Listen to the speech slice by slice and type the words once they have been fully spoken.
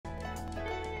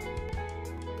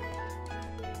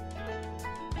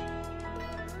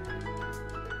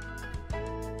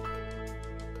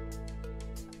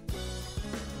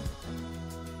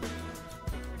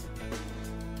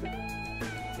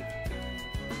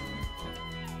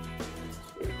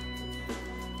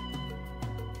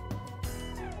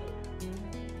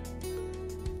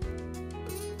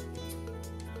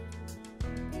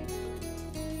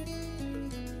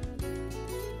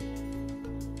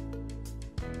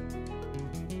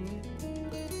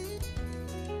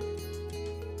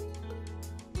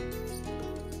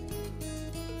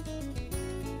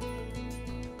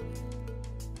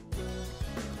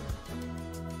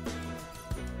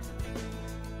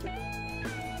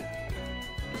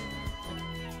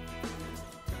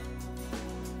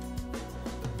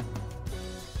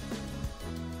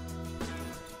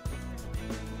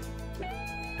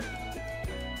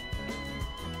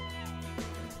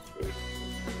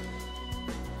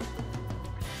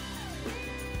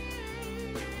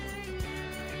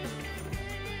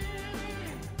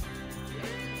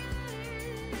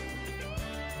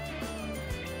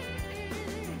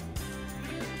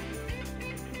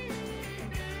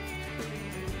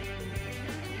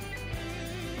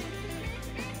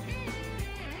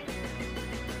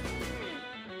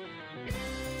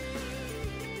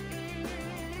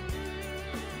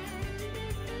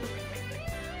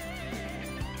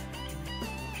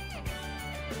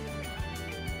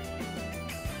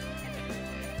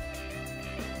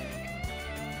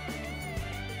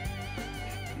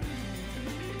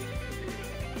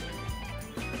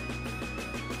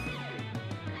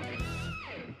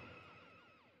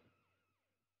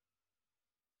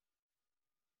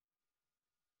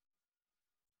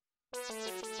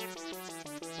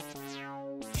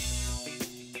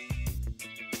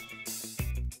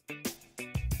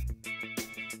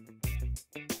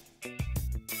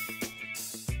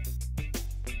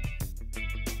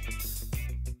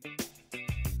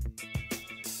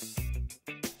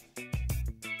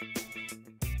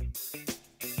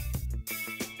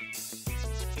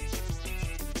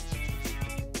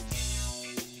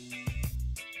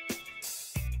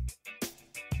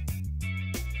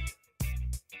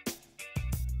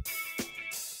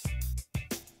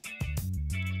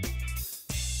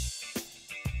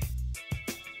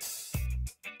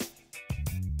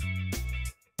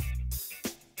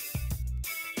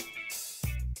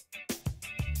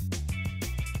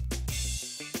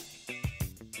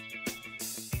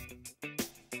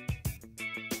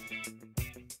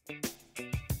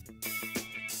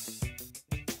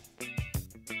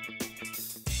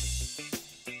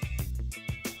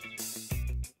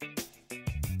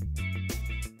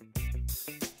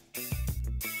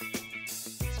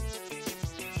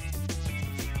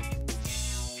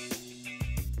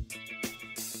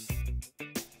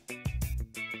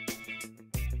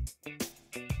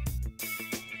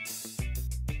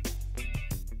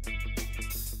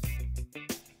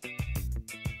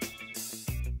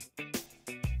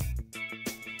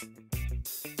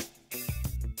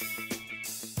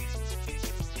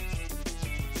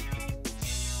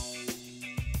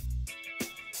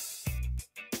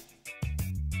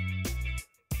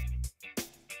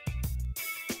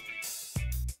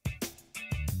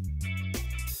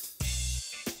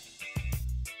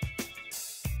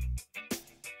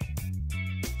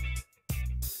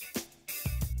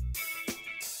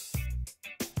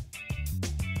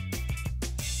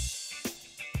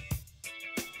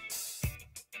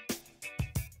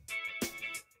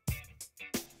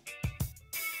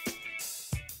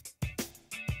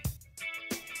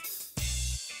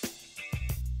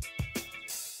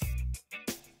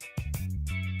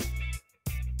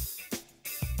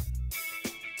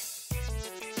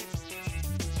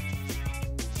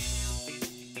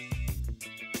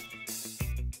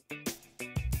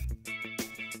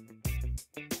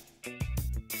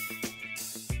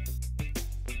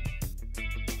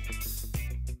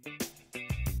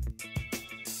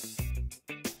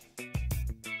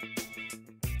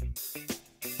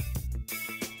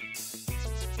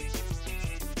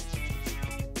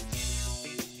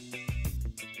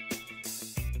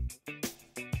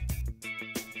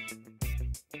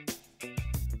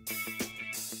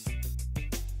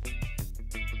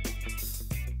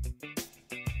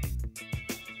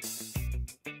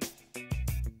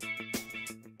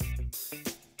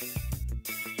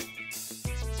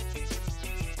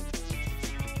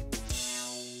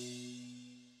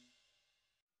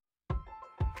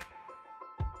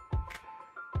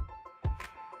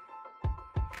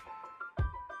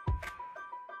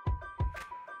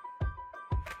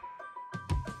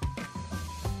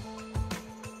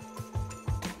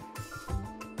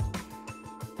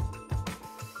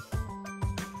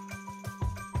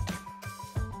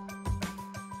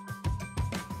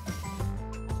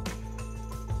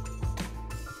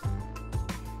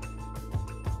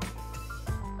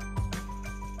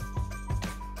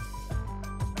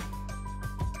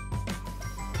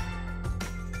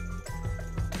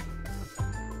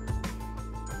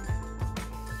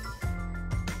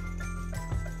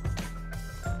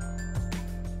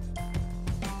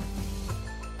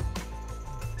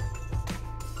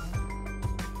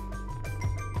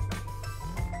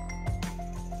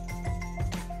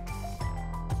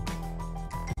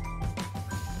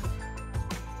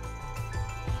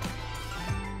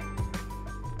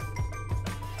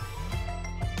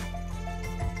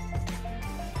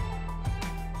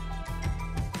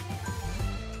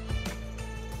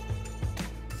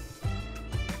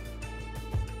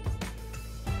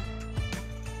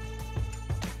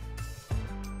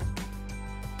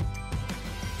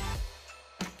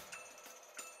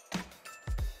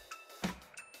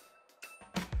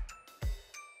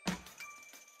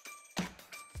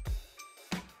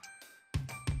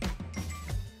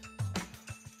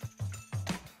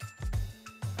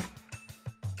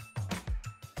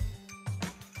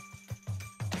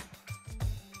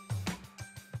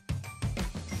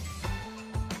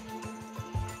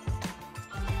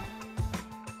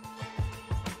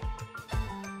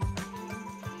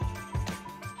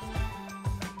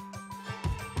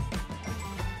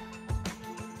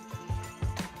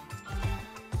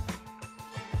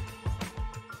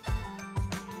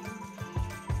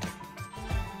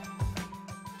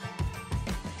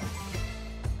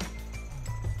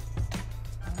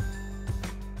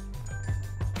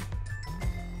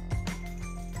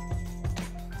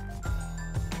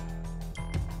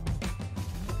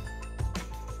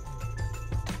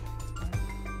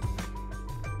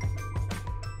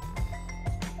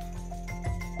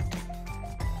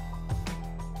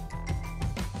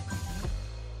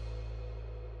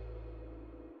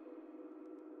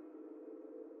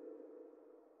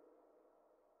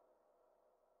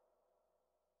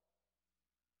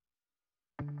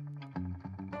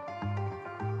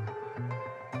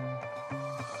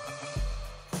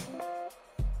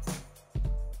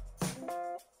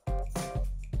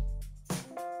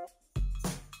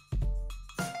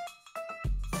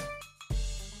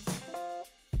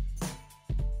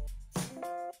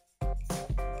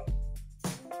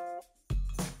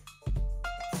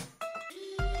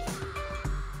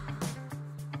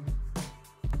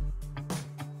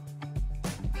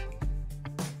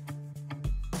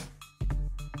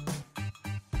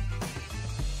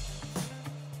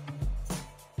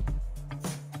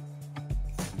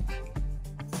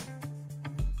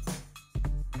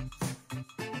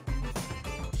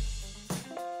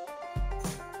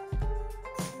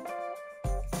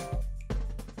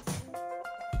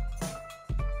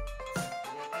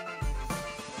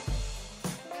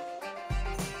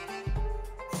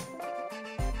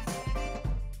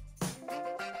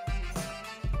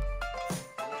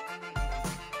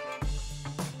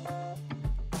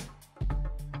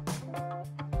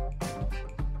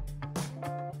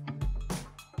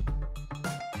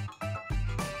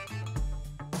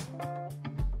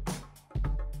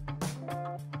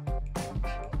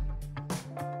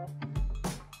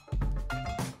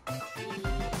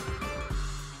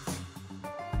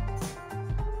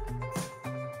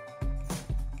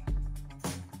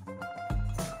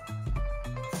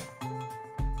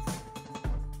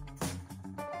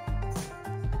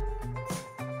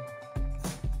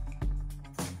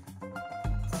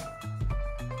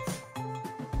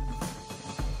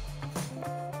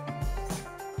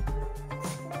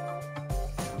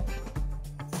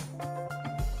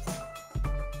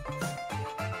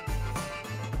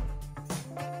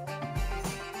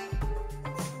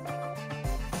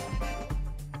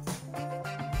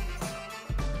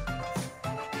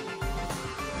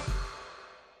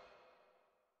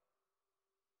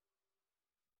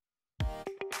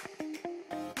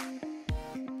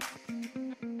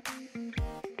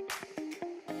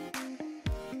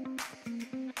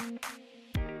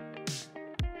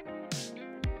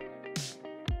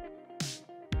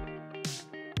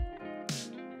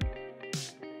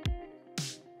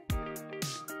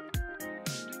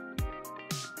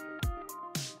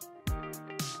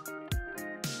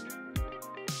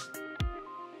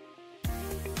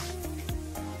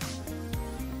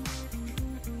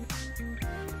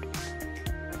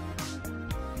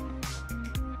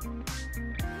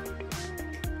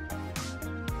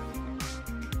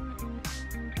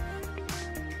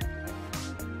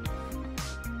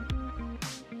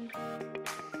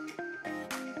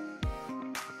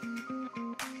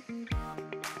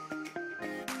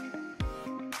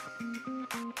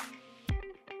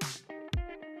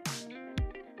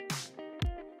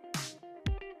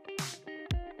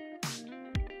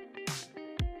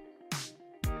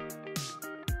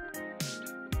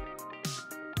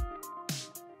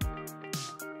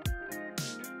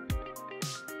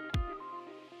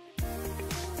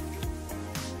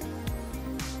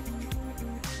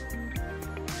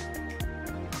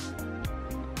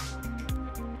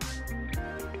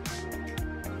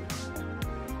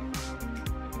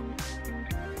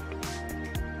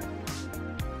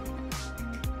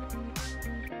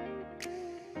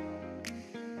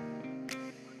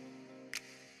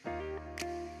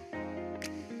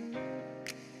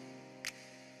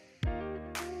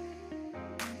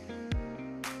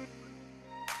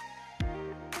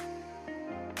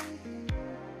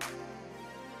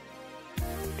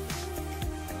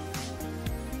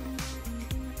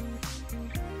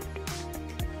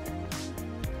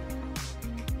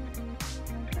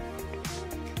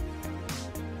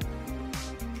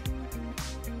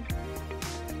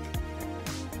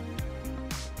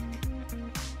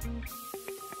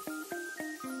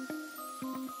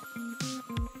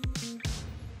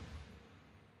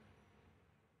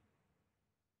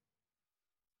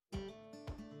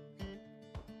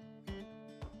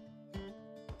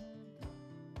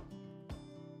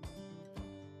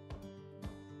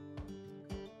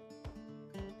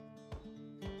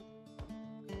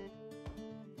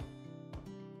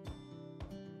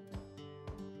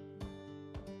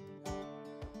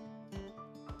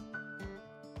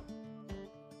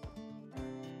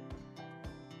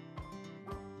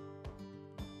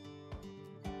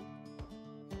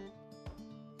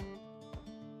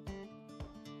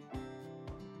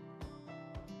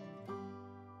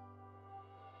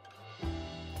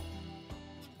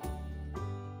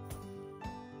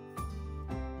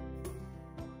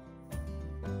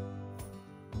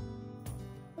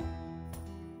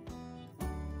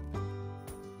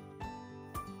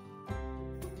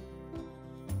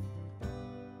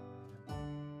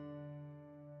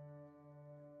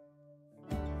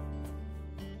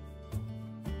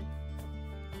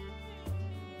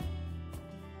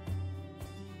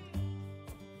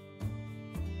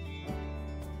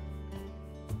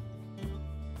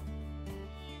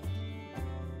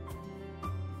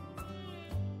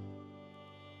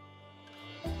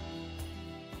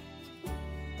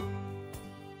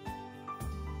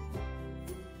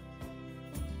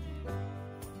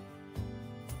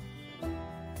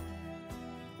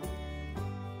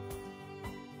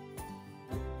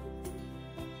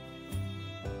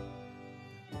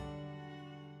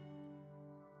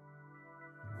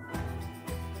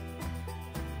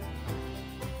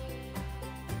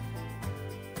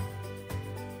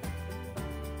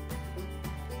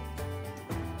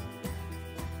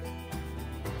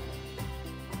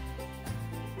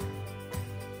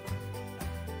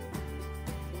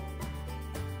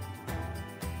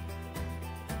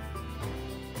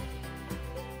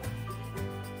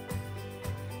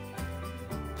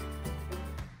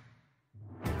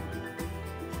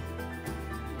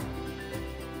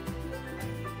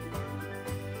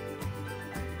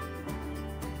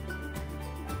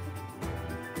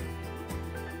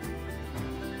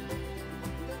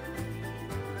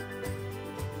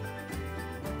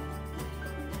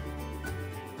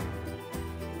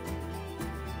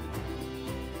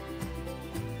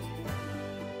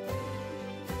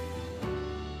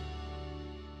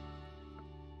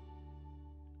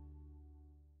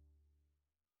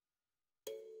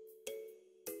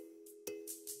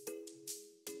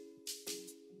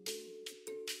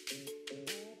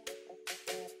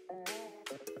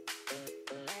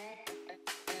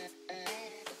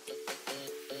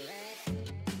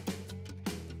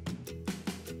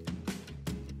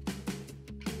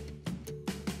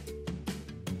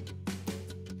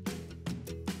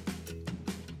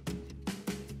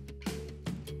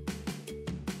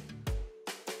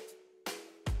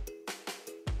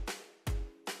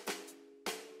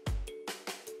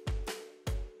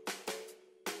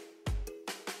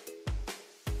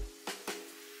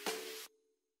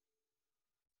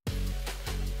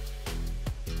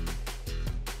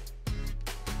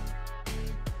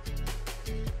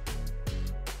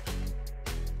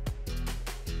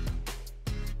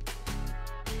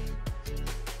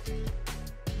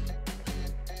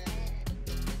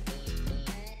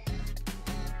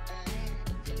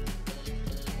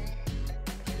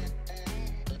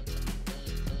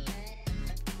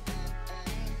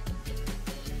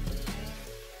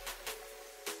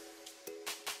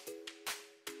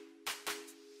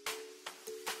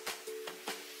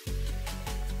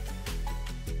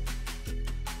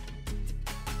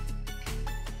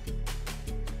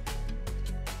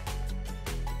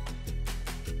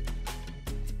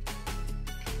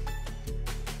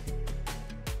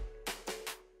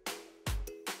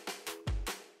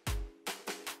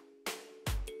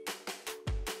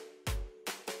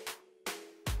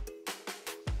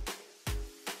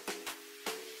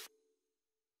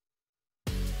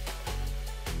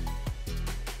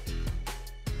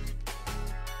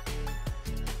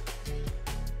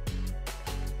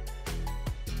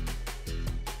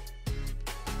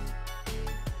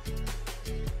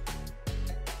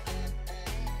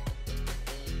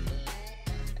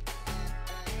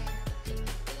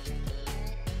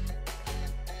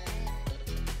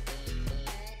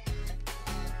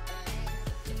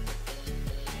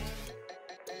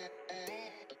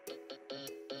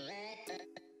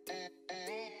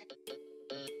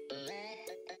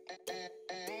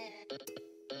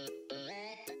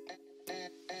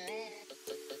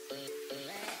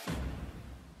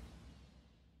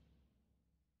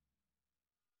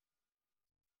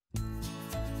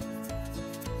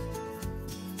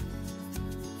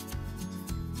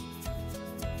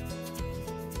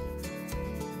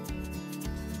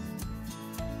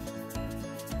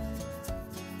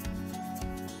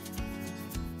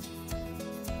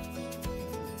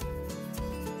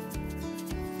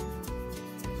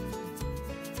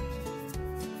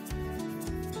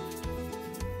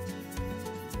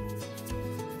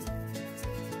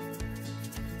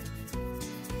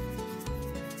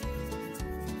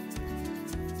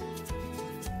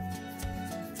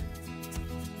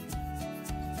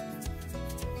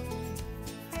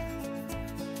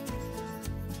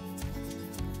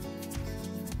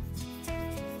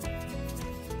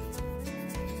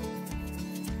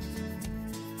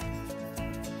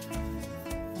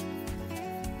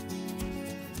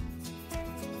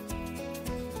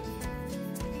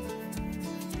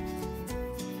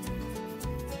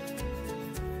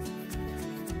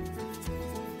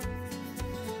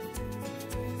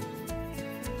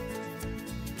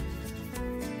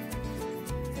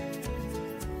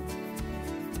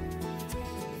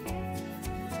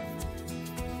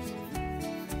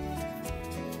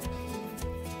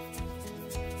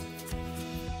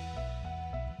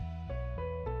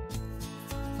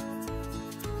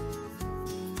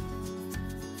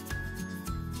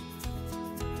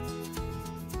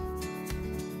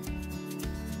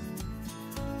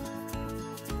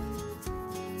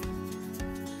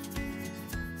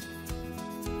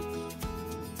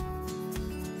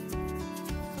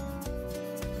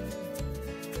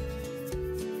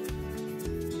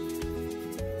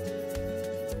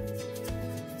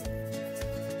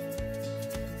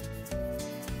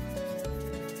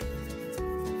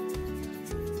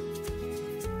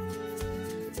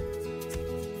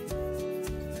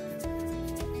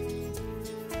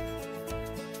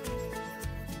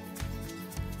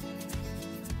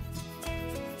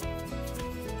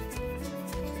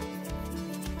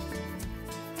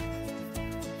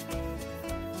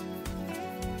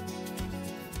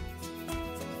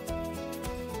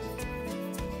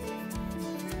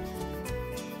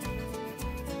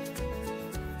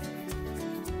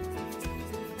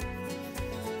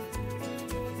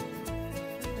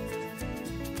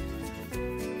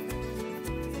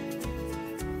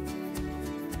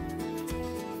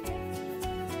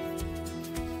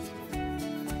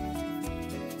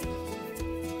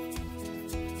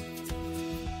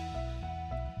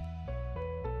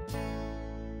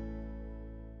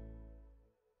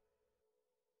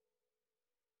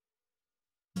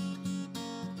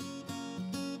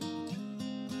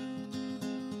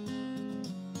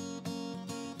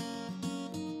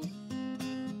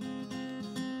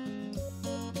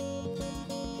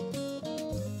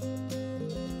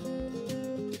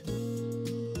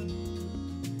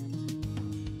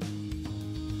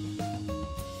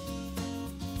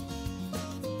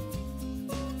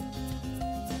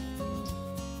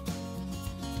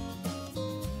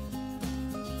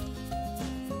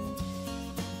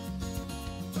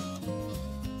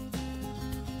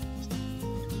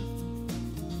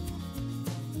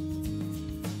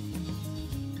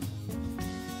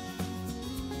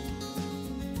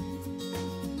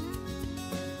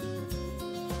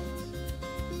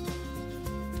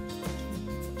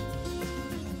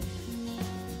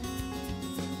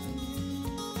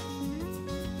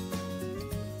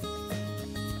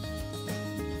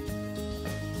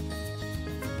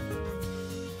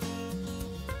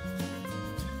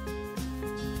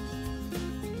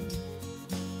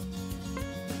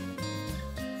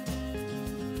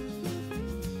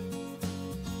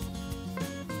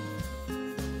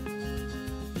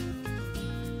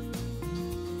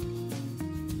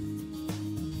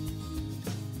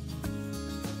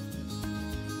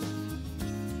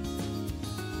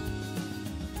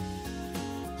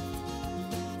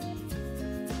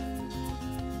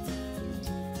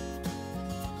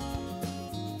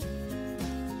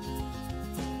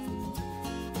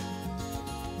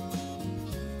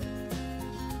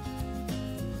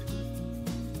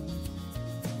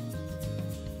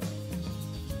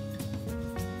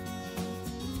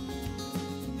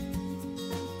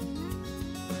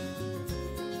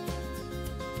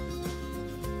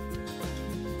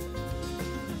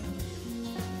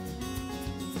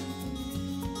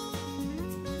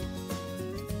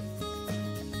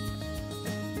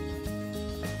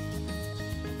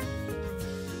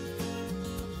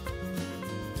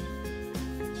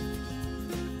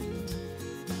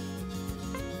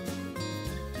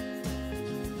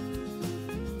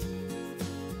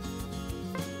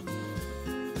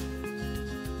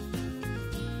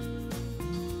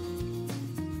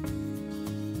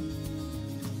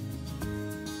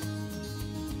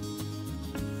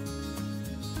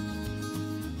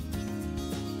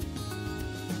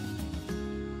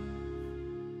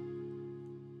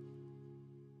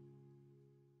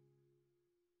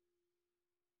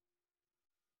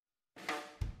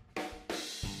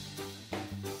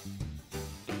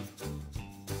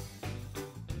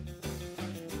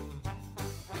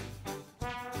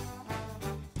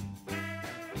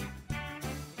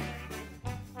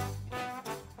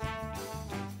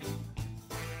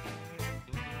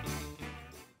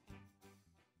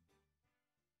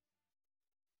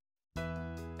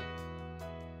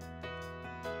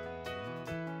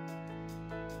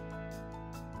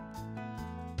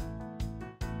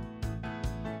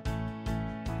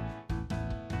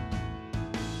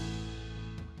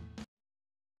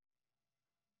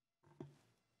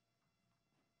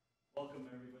Welcome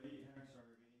everybody. Henrik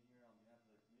Sarver being here on behalf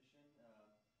of the commission.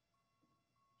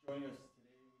 Joining us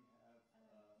today we have,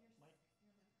 that would be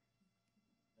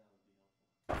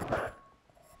helpful.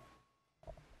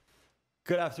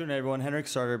 Good afternoon everyone. Henrik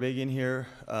Sarver here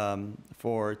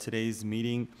for today's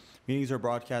meeting. Meetings are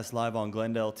broadcast live on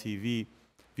Glendale TV,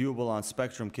 viewable on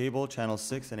Spectrum Cable, Channel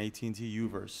 6, and AT&T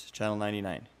UVerse, Channel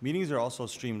 99. Meetings are also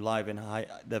streamed live in high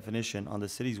definition on the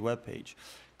city's webpage,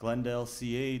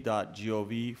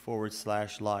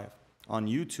 glendaleca.gov/live, on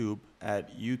YouTube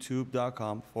at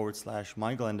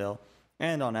youtube.com/myglendale,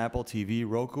 and on Apple TV,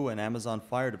 Roku, and Amazon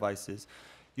Fire devices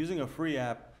using a free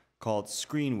app called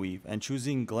ScreenWeave and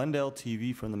choosing Glendale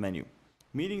TV from the menu.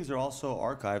 Meetings are also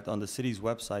archived on the city's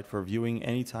website for viewing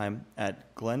anytime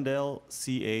at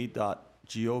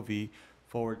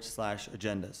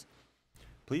glendaleca.gov/agendas.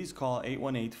 Please call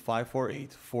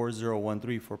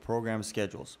 818-548-4013 for program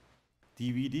schedules.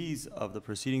 DVDs of the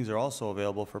proceedings are also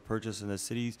available for purchase in the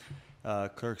city's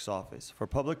clerk's office. For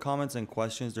public comments and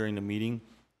questions during the meeting,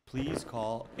 please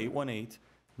call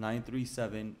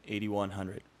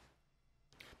 818-937-8100.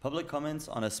 Public comments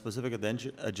on a specific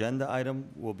agenda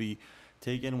item will be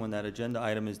taken when that agenda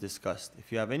item is discussed.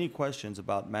 If you have any questions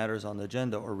about matters on the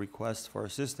agenda or requests for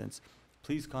assistance,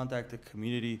 please contact the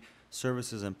Community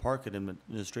Services and Park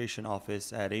Administration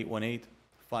Office at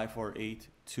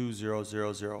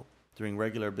 818-548-2000 during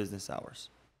regular business hours.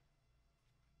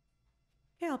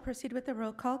 Okay, I'll proceed with the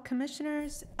roll call.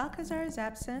 Commissioners Alcazar is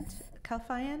absent.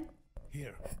 Kalfayan?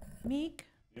 Here. Meek?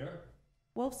 Here.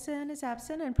 Wolfson is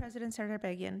absent, and President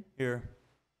Sardarbegian. Here.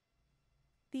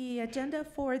 The agenda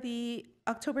for the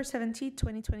October 17,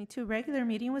 2022 regular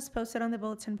meeting was posted on the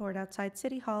bulletin board outside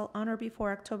City Hall on or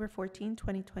before October 14,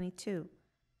 2022.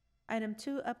 Item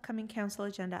 2, upcoming council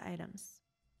agenda items.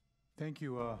 Thank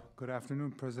you. Good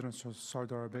afternoon, President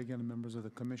Sardar Abegyan and members of the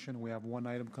commission. We have one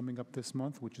item coming up this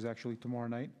month, which is actually tomorrow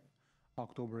night,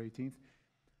 October 18th.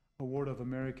 Award of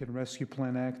American Rescue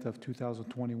Plan Act of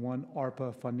 2021,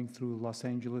 ARPA funding through Los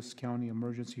Angeles County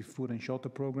Emergency Food and Shelter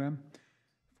Program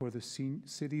for the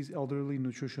city's Elderly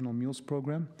Nutritional Meals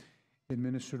Program,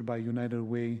 administered by United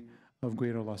Way of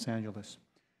Greater Los Angeles.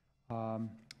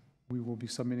 We will be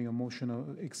submitting a motion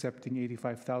of accepting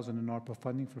 $85,000 in ARPA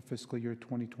funding for fiscal year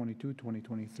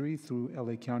 2022-2023 through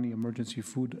LA County Emergency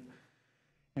Food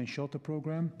and Shelter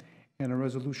Program, and a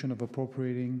resolution of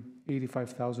appropriating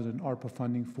 $85,000 in ARPA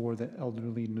funding for the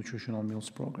Elderly Nutritional Meals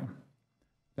Program.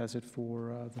 That's it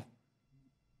for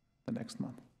the next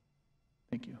month.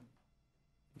 Thank you.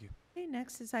 Thank you. Okay,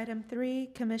 next is item 3,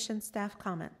 commission staff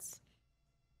comments.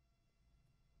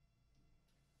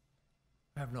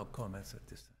 I have no comments at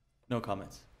this time. No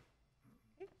comments.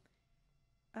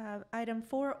 Item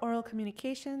 4, oral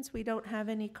communications. We don't have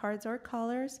any cards or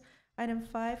callers. Item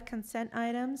 5, consent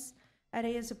items.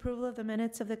 Item A is approval of the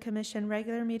minutes of the commission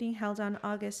regular meeting held on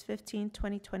August 15,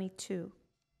 2022.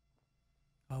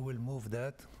 I will move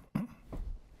that.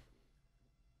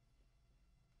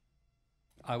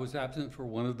 I was absent for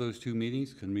one of those two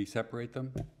meetings. Can we separate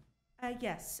them?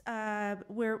 Yes,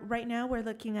 right now we're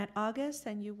looking at August,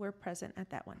 and you were present at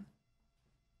that one.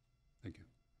 Thank you.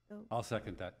 So, I'll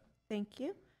second that. thank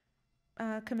you.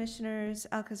 Commissioners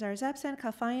Alcazar is absent.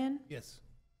 Kalfayan? Yes.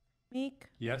 Meek?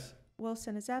 Yes?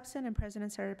 Wilson is absent, and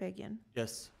President Sardarbegian.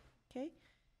 Yes. Okay.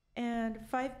 And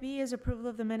 5B is approval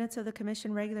of the minutes of the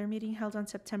commission regular meeting held on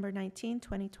September 19,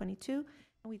 2022.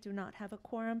 And we do not have a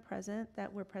quorum present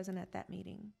that were present at that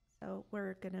meeting. So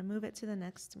we're going to move it to the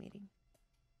next meeting.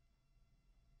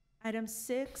 Item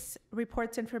 6,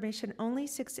 reports information only.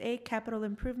 6A, capital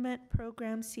improvement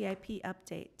program CIP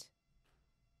update.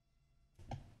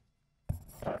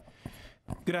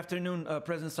 Good afternoon,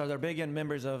 President Sardarbegian,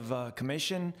 members of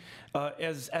commission.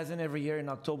 As in every year in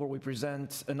October, we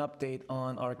present an update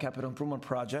on our capital improvement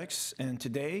projects. And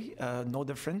today, no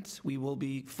different. We will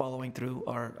be following through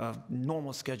our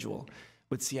normal schedule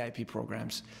with CIP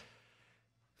programs.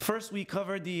 First, we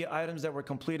covered the items that were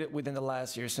completed within the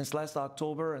last year. Since last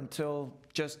October until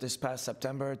just this past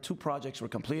September, 2 projects were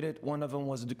completed. One of them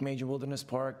was the Duke-Major Wilderness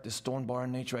Park, the Stone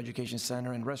Barn Nature Education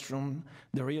Center and restroom,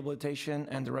 the rehabilitation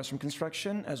and the restroom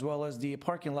construction, as well as the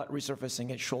parking lot resurfacing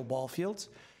at Shoal Ball Fields.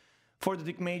 For the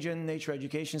Duke-Major Nature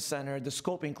Education Center, the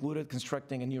scope included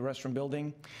constructing a new restroom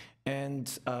building and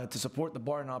to support the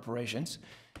barn operations.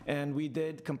 And we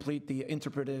did complete the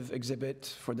interpretive exhibit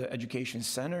for the education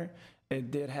center. It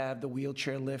did have the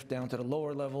wheelchair lift down to the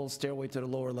lower level, stairway to the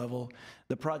lower level.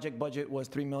 The project budget was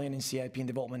 $3 million in CIP and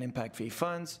development impact fee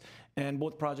funds, and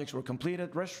both projects were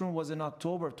completed. Restroom was in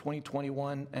October of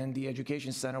 2021, and the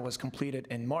education center was completed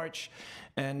in March.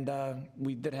 And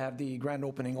we did have the grand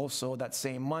opening also that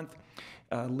same month.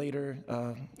 later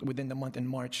within the month in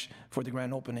March for the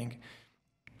grand opening.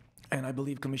 And I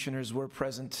believe commissioners were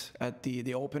present at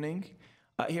the opening.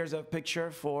 Here's a picture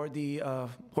for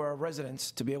our residents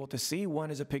to be able to see.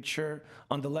 One is a picture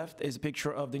on the left is a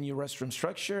picture of the new restroom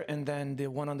structure, and then the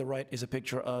one on the right is a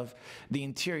picture of the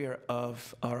interior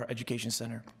of our education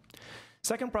center.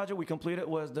 Second project we completed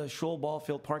was the Schul Ball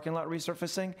Field parking lot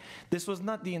resurfacing. This was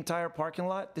not the entire parking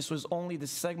lot. This was only the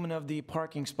segment of the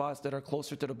parking spots that are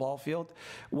closer to the ball field.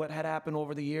 What had happened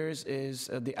over the years is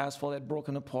the asphalt had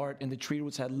broken apart and the tree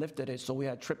roots had lifted it, so we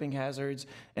had tripping hazards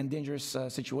and dangerous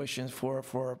situations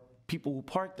for people who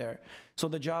parked there. So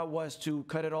the job was to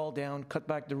cut it all down, cut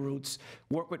back the roots,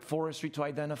 work with forestry to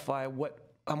identify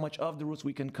how much of the roots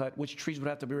we can cut, which trees would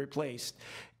have to be replaced,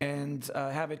 and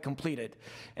have it completed.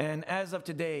 And as of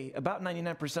today, about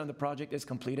 99% of the project is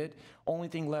completed. Only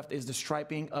thing left is the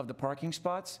striping of the parking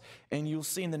spots. And you'll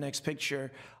see in the next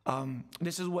picture,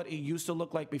 this is what it used to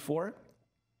look like before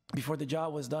the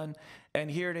job was done. And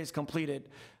here it is completed.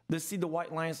 See, the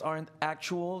white lines aren't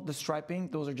the striping.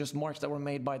 Those are just marks that were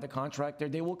made by the contractor.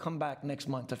 They will come back next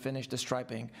month to finish the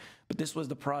striping. But this was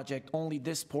the project, only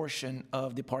this portion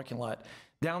of the parking lot.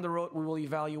 Down the road, we will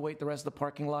evaluate the rest of the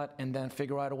parking lot and then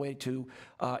figure out a way to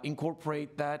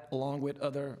incorporate that along with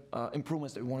other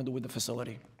improvements that we want to do with the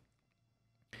facility.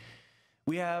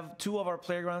 We have two of our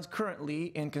playgrounds currently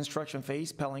in construction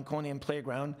phase, Palanconian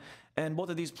Playground, and both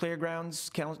of these playgrounds,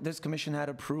 this commission had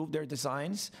approved their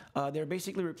designs. They're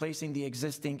basically replacing the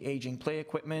existing aging play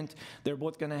equipment. They're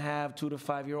both going to have 2 to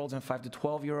 5-year-olds and 5 to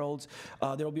 12-year-olds.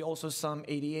 There will be also some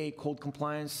ADA code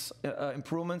compliance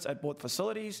improvements at both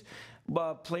facilities.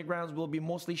 But playgrounds will be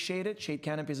mostly shaded. Shade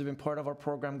canopies have been part of our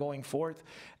program going forth.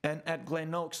 And at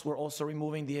Glen Oaks, we're also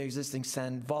removing the existing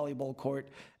sand volleyball court.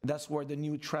 That's where the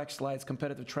new track slides,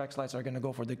 competitive track slides, are going to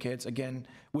go for the kids, again,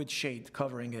 with shade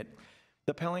covering it.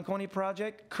 The Palanconi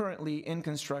project, currently in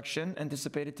construction,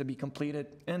 anticipated to be completed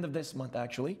end of this month,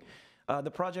 actually.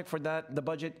 The project for that, the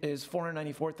budget is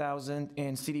 $494,000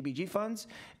 in CDBG funds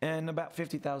and about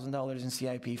 $50,000 in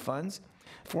CIP funds.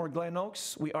 For Glen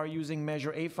Oaks, we are using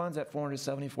Measure A funds at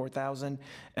 $474,000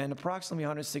 and approximately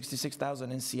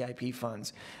 $166,000 in CIP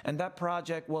funds. And that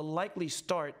project will likely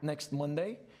start next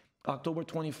Monday, October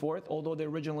 24th, although the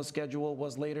original schedule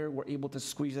was later. We're able to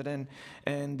squeeze it in,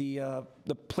 and the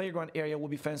playground area will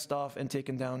be fenced off and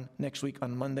taken down next week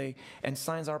on Monday, and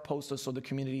signs are posted so the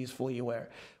community is fully aware.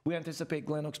 We anticipate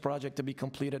Glen Oaks project to be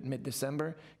completed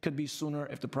mid-December. Could be sooner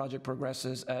if the project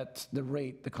progresses at the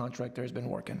rate the contractor has been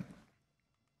working.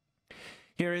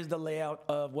 Here is the layout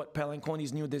of what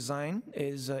Palanconi's new design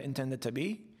is intended to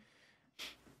be.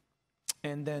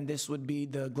 And then this would be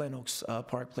the Glen Oaks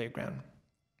Park Playground.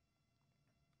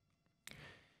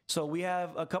 So we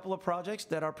have a couple of projects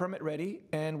that are permit ready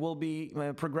and will be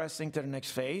progressing to the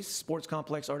next phase: Sports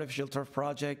Complex Artificial Turf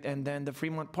Project and then the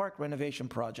Fremont Park Renovation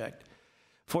Project.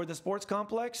 For the sports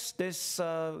complex,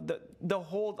 the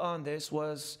hold on this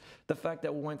was the fact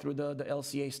that we went through the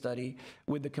LCA study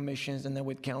with the commissions and then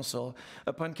with council.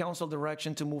 Upon council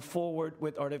direction to move forward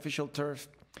with artificial turf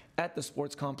at the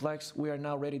sports complex, we are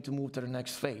now ready to move to the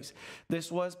next phase.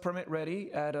 This was permit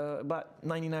ready at about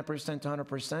 99% to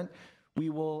 100%. We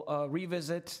will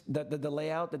revisit the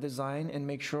layout, the design, and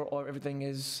make sure everything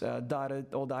is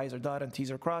dotted, all the I's are dotted and T's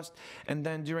are crossed. And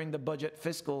then during the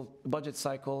fiscal budget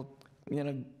cycle,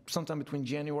 sometime between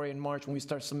January and March, when we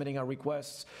start submitting our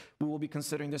requests, we will be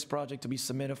considering this project to be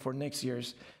submitted for next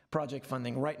year's project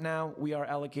funding. Right now, we are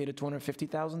allocated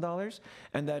 $250,000,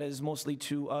 and that is mostly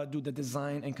to do the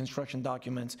design and construction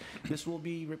documents. This will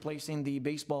be replacing the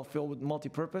baseball field with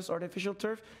multi-purpose artificial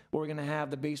turf, where we're going to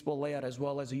have the baseball layout as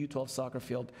well as a U12 soccer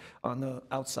field on the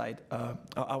outside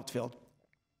outfield.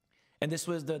 And this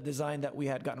was the design that we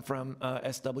had gotten from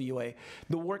SWA.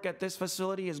 The work at this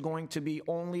facility is going to be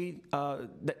only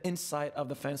the inside of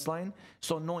the fence line,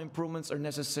 so no improvements are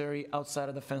necessary outside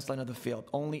of the fence line of the field,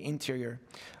 only interior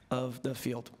of the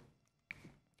field.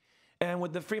 And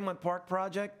with the Fremont Park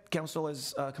project, council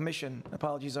is, commission,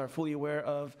 apologies, are fully aware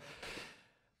of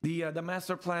the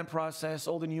master plan process,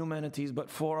 all the new amenities,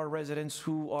 but for our residents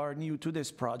who are new to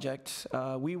this project,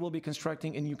 we will be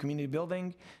constructing a new community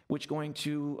building, which is going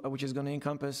to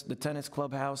encompass the tennis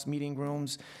clubhouse, meeting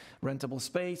rooms, rentable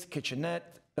space,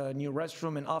 kitchenette, a new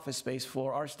restroom, and office space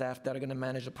for our staff that are going to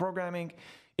manage the programming.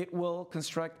 It will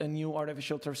construct a new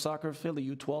artificial turf soccer field, a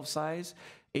U12 size,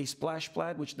 a splash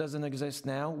pad, which doesn't exist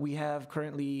now. We have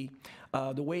currently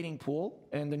the wading pool,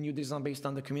 and the new design based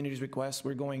on the community's request,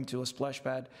 we're going to a splash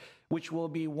pad, which will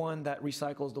be one that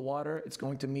recycles the water. It's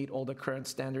going to meet all the current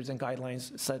standards and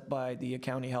guidelines set by the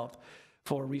county health.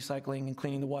 for recycling and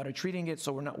cleaning the water, treating it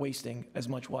so we're not wasting as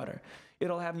much water.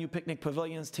 It'll have new picnic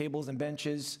pavilions, tables and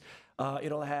benches.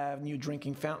 It'll have new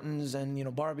drinking fountains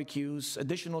and barbecues,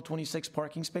 additional 26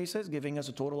 parking spaces, giving us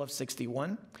a total of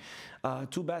 61.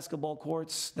 2 basketball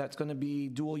courts, that's going to be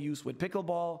dual use with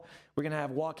pickleball. We're going to have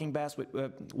walking paths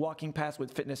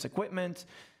with fitness equipment.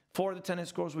 For the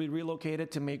tennis courts, we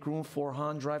relocated to make room for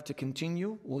Han Drive to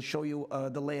continue. We'll show you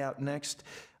the layout next.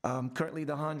 Currently,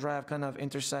 the Han Drive kind of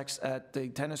intersects at the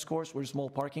tennis courts with a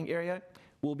small parking area.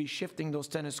 We'll be shifting those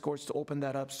tennis courts to open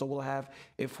that up, so we'll have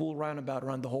a full roundabout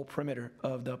around the whole perimeter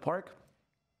of the park.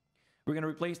 We're going to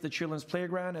replace the children's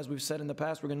playground. As we've said in the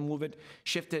past, we're going to move it,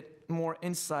 shift it more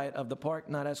inside of the park,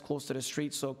 not as close to the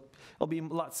street, so it'll be a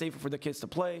lot safer for the kids to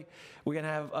play. We're going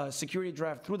to have a security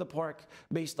drive through the park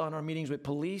based on our meetings with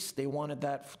police. They wanted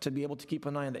that to be able to keep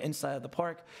an eye on the inside of the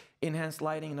park, enhanced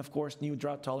lighting, and of course, new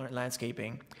drought-tolerant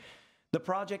landscaping. The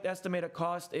project estimated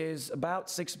cost is about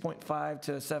 $6.5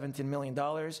 to $17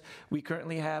 million. We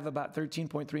currently have about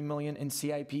 $13.3 million in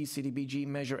CIP, CDBG,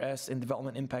 Measure S, and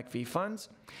Development Impact Fee funds.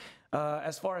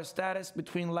 As far as status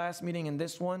between last meeting and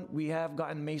this one, we have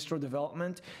gotten Maestro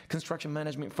Development, construction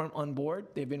management firm on board.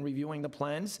 They've been reviewing the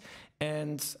plans.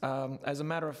 And as a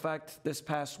matter of fact, this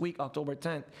past week, October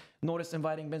 10th, notice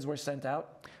inviting bids were sent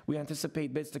out. We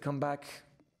anticipate bids to come back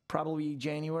probably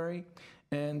January.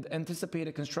 And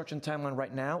anticipated construction timeline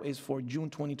right now is for June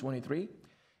 2023.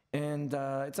 And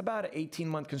it's about an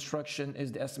 18-month construction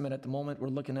is the estimate at the moment. We're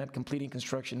looking at completing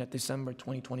construction at December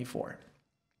 2024.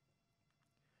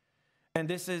 And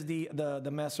this is the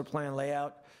master plan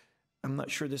layout. I'm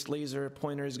not sure this laser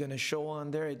pointer is going to show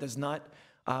on there. It does not.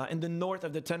 In the north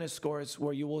of the tennis courts,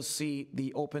 where you will see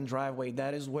the open driveway,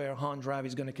 that is where Han Drive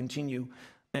is going to continue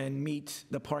and meet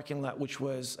the parking lot, which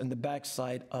was on the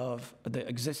backside of the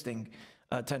existing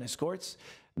tennis courts.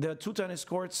 The 2 tennis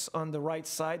courts on the right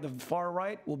side, the far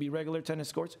right, will be regular tennis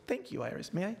courts. Thank you,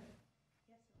 Iris. May I? Yes.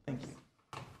 Thank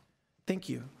you. Thank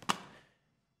you.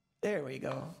 There we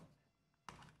go.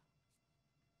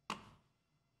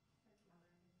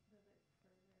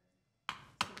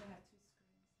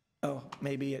 Oh,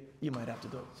 maybe you might have to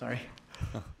do it. Sorry.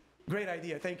 Great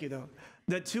idea. Thank you, though.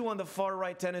 The 2 on the far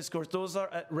right tennis courts, those are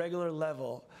at regular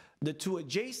level. The 2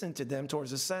 adjacent to them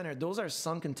towards the center, those are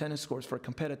sunken tennis courts for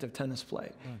competitive tennis play.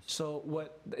 Nice. So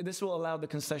this will allow the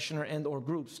concessionaire and or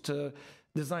groups to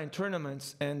design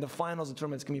tournaments, and the finals of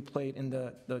tournaments can be played in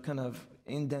the kind of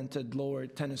indented lower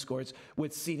tennis courts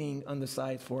with seating on the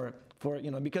side for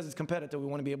because it's competitive, we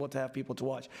want to be able to have people to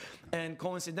watch. And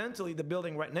coincidentally, the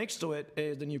building right next to it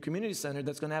is the new community center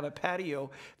that's going to have a patio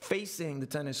facing the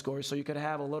tennis court, so you could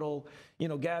have a little,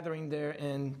 gathering there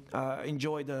and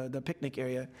enjoy the picnic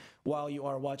area while you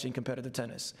are watching competitive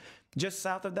tennis. Just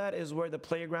south of that is where the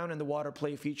playground and the water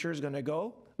play feature is going to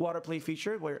go. Water play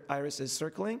feature, where Iris is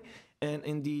circling,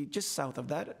 and just south of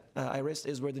that, Iris,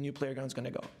 is where the new playground is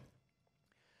going to go.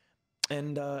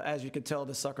 And as you can tell,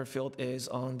 the soccer field is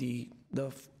on the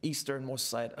easternmost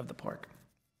side of the park.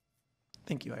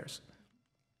 Thank you, Iris.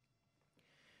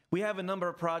 We have a number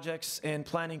of projects in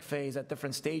planning phase at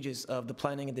different stages of the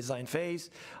planning and design phase.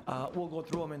 We'll go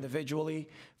through them individually.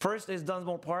 First is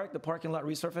Dunsmore Park, the parking lot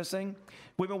resurfacing.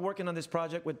 We've been working on this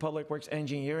project with Public Works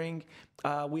Engineering.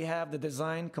 We have the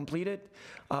design completed.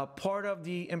 Part of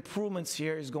the improvements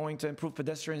here is going to improve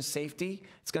pedestrian safety.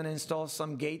 It's going to install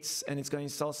some gates, and it's going to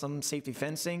install some safety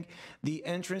fencing. The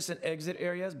entrance and exit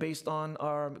areas, based on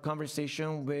our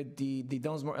conversation with the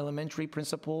Dunsmore Elementary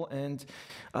principal and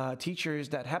teachers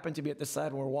that happen to be at the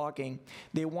side when we're walking,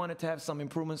 they wanted to have some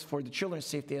improvements for the children's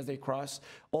safety as they cross.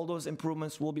 All those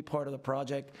improvements will be part of the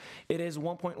project. It is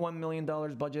 $1.1 million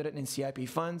budgeted in CIP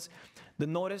funds. The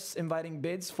notice inviting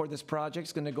bids for this project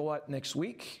is going to go out next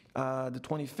week, the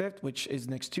 25th, which is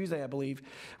next Tuesday, I believe.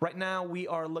 Right now, we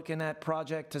are looking at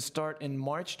project to start in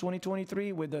March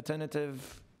 2023 with the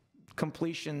tentative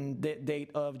completion date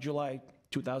of July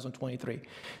 2023.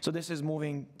 So this is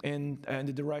moving in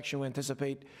the direction we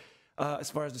anticipate.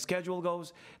 As far as the schedule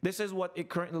goes, this is what it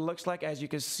currently looks like. As you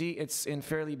can see, it's in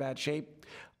fairly bad shape.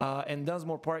 And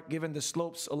Dunsmore Park, given the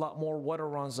slopes, a lot more water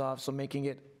runs off, so making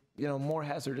it more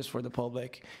hazardous for the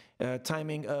public.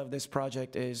 Timing of this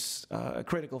project is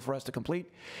critical for us to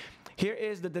complete. Here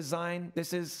is the design.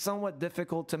 This is somewhat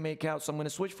difficult to make out, so I'm going to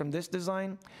switch from this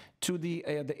design to the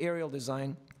aerial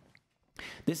design.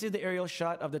 This is the aerial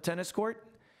shot of the tennis court.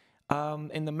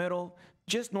 In the middle,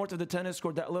 just north of the tennis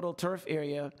court, that little turf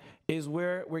area is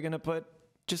where we're going to put,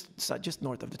 just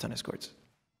north of the tennis courts.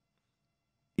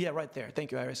 Yeah, right there.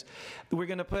 Thank you, Iris. We're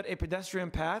going to put a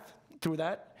pedestrian path through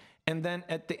that, and then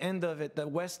at the end of it, the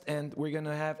west end, we're going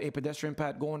to have a pedestrian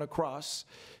path going across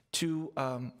to,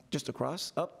 just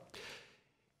across, up,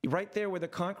 Right there where the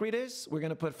concrete is, we're going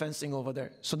to put fencing over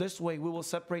there. So this way, we will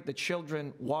separate the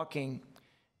children walking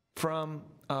from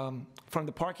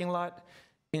the parking lot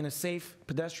in a safe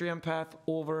pedestrian path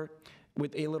over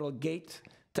with a little gate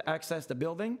to access the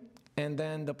building. And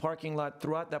then the parking lot,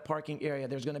 throughout that parking area,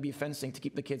 there's going to be fencing to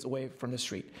keep the kids away from the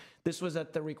street. This was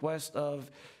at the request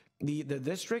of the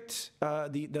district,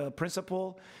 the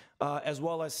principal, as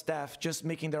well as staff, just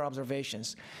making their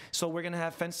observations. So we're going to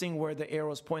have fencing where the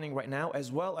arrow is pointing right now,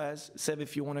 as well as, Seb,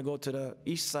 if you want to go to the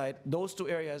east side, those two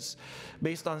areas,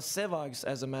 based on SEVAG's,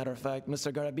 as a matter of fact,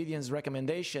 Mr. Garabidian's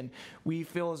recommendation, we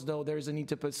feel as though there's a need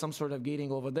to put some sort of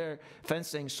gating over there,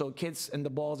 fencing, so kids and the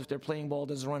balls, if they're playing ball,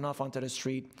 doesn't run off onto the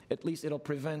street. At least it'll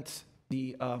prevent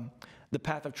the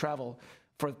path of travel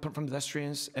from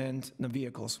pedestrians and the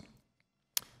vehicles.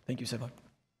 Thank you, Seva.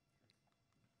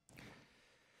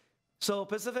 So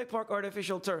Pacific Park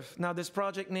Artificial Turf. Now this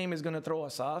project name is going to throw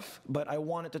us off, but I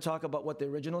wanted to talk about what the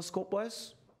original scope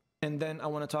was, and then I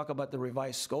want to talk about the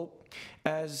revised scope.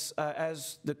 As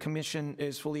the commission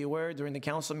is fully aware, during the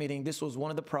council meeting, this was one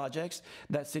of the projects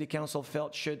that City Council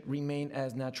felt should remain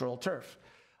as natural turf.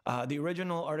 The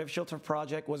original artificial turf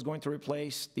project was going to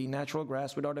replace the natural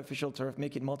grass with artificial turf,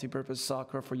 make it multi-purpose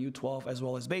soccer for U12 as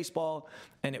well as baseball,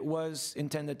 and it was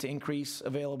intended to increase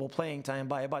available playing time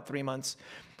by about 3 months.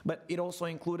 But it also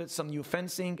included some new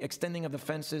fencing, extending of the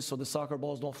fences so the soccer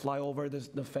balls don't fly over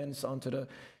the fence onto the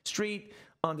street.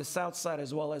 On the south side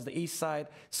as well as the east side,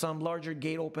 some larger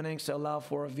gate openings to allow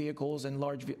for vehicles and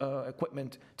large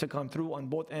equipment to come through on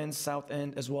both ends, south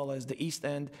end as well as the east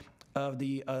end of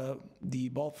the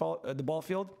ball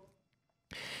field.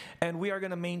 And we are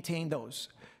going to maintain those.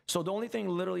 So the only thing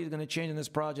literally is going to change in this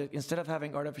project, instead of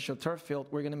having artificial turf field,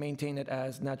 we're going to maintain it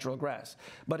as natural grass.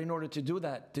 But in order to do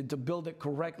that, to build it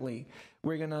correctly,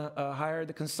 we're going to hire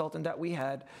the consultant that we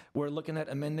had. We're looking at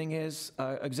amending his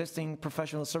existing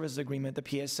professional services agreement,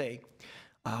 the PSA,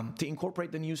 to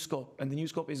incorporate the new scope. And the new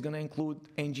scope is going to include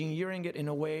engineering it in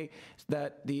a way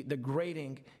that the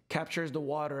grading captures the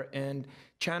water and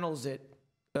channels it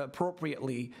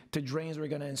appropriately to drains we're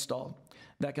going to install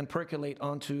that can percolate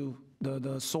onto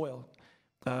the soil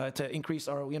to increase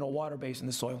our water base in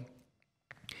the soil.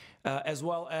 As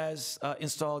well as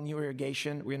install new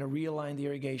irrigation. We're going to realign the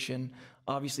irrigation,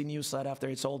 obviously new side after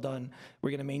it's all done. We're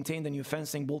going to maintain the new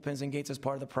fencing, bullpens, and gates as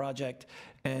part of the project.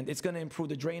 And it's going to improve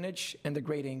the drainage and the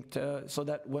grading so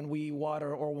that when we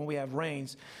water or when we have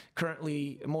rains,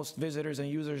 currently most visitors and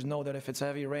users know that if it's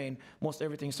heavy rain, most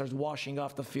everything starts washing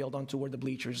off the field onto where the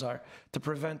bleachers are. To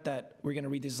prevent that, we're going to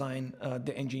redesign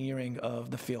the engineering of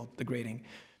the field, the grading.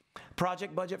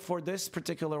 Project budget for this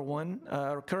particular one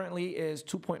currently is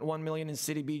 $2.1 million in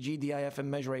CDBG, DIF,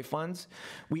 and Measure A funds.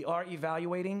 We are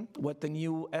evaluating what the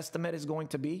new estimate is going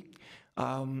to be.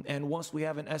 And once we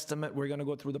have an estimate, we're going to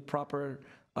go through the proper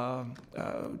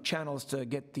channels to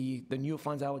get the new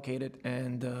funds allocated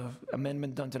and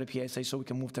amendment done to the PSA so we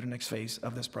can move to the next phase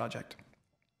of this project.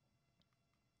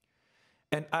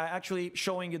 And I actually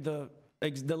showing you the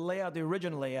layout, the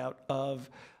original layout of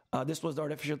this was the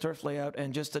artificial turf layout,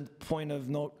 and just a point of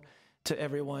note to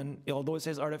everyone, although it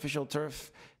says artificial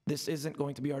turf, this isn't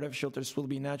going to be artificial turf, this will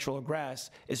be natural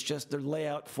grass. It's just the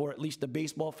layout for at least the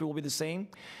baseball field will be the same.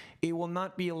 It will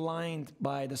not be aligned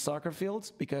by the soccer fields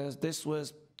because this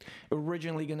was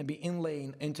originally going to be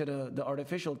inlaying into the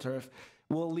artificial turf.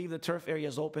 We'll leave the turf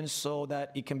areas open so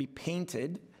that it can be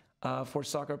painted for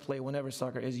soccer play whenever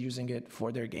soccer is using it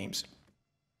for their games.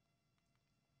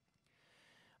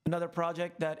 Another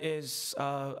project that is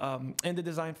in the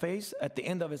design phase, at the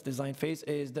end of its design phase,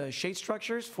 is the shade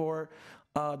structures for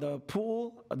the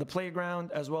pool, the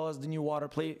playground, as well as the new water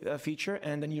play feature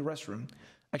and the new restroom.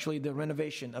 Actually, the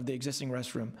renovation of the existing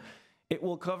restroom. It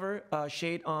will cover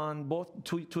shade on both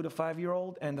 2 to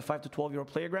 5-year-old and the 5 to 12-year-old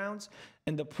playgrounds.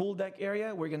 In the pool deck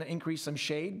area, we're going to increase some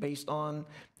shade based on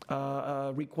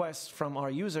requests from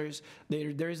our users.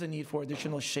 There is a need for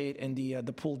additional shade in the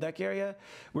pool deck area.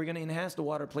 We're going to enhance the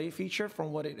water play feature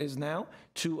from what it is now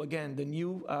to, again, the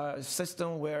new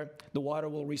system where the water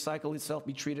will recycle itself,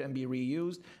 be treated, and be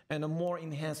reused, and a more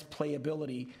enhanced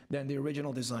playability than the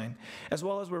original design. As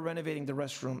well as we're renovating the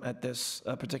restroom at this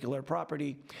particular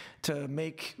property to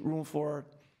make room for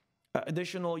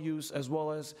additional use as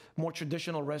well as more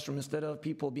traditional restroom instead of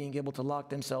people being able to lock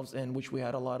themselves in, which we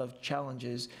had a lot of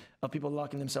challenges of people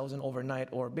locking themselves in overnight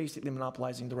or basically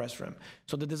monopolizing the restroom.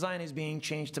 So the design is being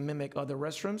changed to mimic other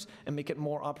restrooms and make it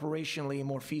more operationally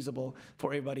more feasible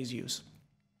for everybody's use.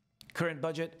 Current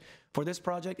budget for this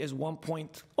project is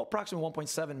approximately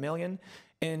 $1.7 million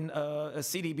in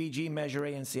CDBG, Measure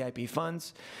A, and CIP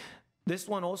funds. This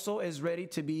one also is ready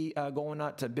to be going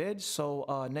out to bid.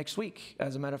 So next week,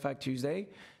 as a matter of fact, Tuesday,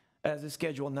 as is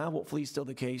scheduled now, hopefully still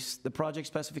the case, the project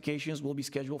specifications will be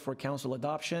scheduled for council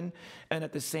adoption. And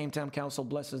at the same time, council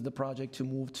blesses the project to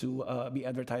move to be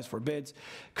advertised for bids.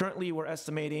 Currently, we're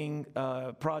estimating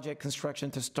project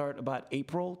construction to start about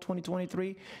April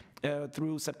 2023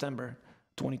 through September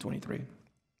 2023.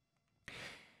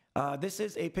 This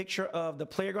is a picture of the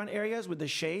playground areas with the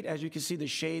shade. As you can see, the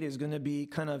shade is going to be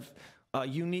kind of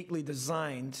uniquely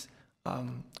designed,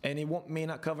 and it may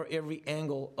not cover every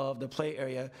angle of the play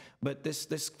area, but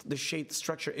the shade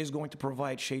structure is going to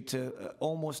provide shade to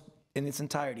almost in its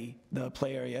entirety the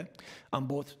play area on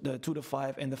both the 2 to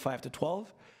 5 and the 5 to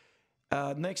 12.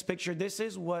 Next picture, this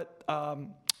is what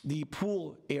the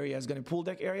pool area is going to, pool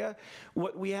deck area.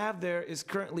 What we have there is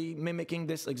currently mimicking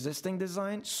this existing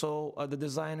design. So the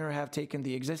designer have taken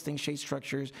the existing shade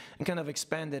structures and kind of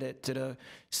expanded it to the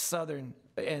southern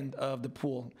end of the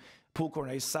pool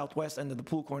corner, is southwest end of the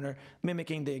pool corner,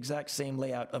 mimicking the exact same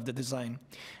layout of the design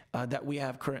that we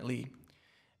have currently.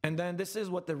 And then this is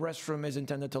what the restroom is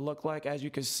intended to look like. As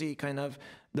you can see, kind of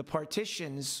the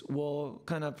partitions will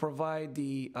kind of provide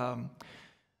the,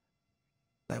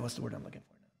 what's the word I'm looking for now?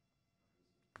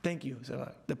 Thank you.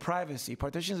 So the privacy,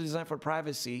 partitions are designed for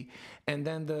privacy, and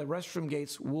then the restroom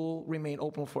gates will remain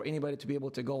open for anybody to be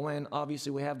able to go in.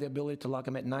 Obviously, we have the ability to lock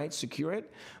them at night, secure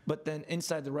it, but then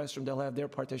inside the restroom, they'll have their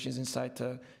partitions inside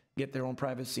to get their own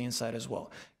privacy inside as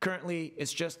well. Currently,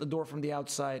 it's just the door from the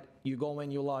outside. You go in,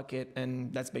 you lock it,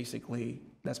 and that's basically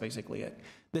it.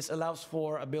 This allows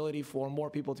for ability for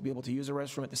more people to be able to use the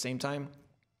restroom at the same time,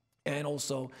 and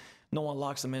also no one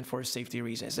locks them in for safety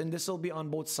reasons. And this will be on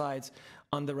both sides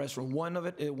on the restroom.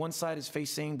 One side is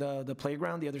facing the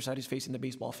playground, the other side is facing the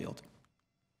baseball field.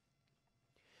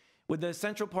 With the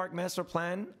Central Park Master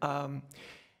Plan,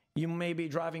 you may be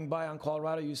driving by on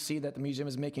Colorado, you see that the museum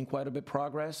is making quite a bit of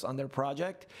progress on their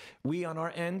project. We, on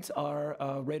our end,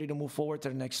 are ready to move forward to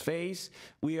the next phase.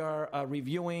 We are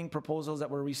reviewing proposals that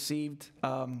were received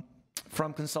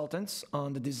from consultants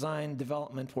on the design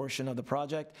development portion of the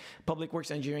project. Public Works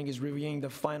Engineering is reviewing the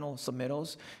final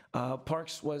submittals.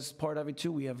 Parks was part of it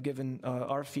too. We have given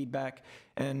our feedback,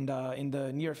 and in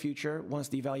the near future, once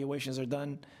the evaluations are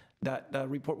done, that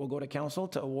report will go to council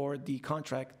to award the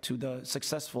contract to the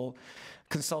successful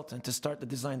consultant to start the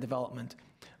design development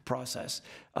process.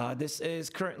 This is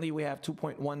currently, we have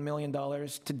 $2.1 million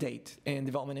to date in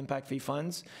development impact fee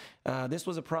funds. This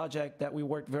was a project that we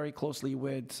worked very closely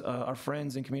with our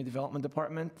friends in Community Development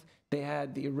Department. They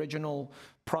had the original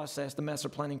process, the master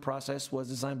planning process was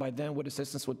designed by them with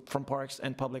assistance from Parks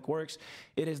and Public Works.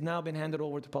 It has now been handed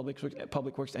over to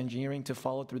Public Works Engineering to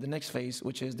follow through the next phase,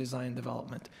 which is design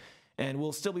development. And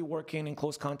we'll still be working in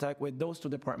close contact with those two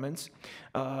departments,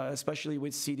 especially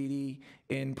with CDD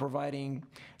in providing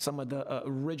some of the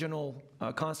original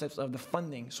concepts of the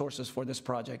funding sources for this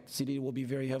project. CDD will be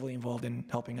very heavily involved in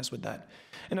helping us with that.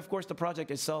 And of course, the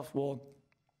project itself will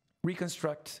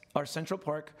reconstruct our Central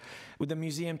Park, with the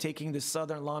museum taking the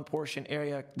southern lawn portion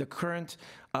area, the current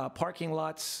parking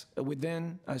lots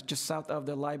within, just south of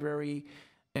the library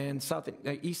and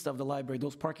east of the library.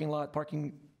 Those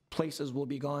parking places will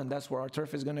be gone. That's where our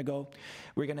turf is going to go.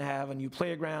 We're going to have a new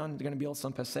playground. They're going to build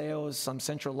some paseos, some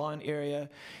central lawn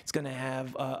area. It's going to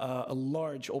have a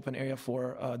large open area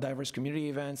for diverse community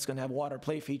events. It's going to have water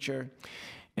play feature.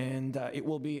 And it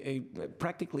will be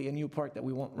practically a new park that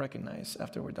we won't recognize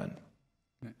after we're done.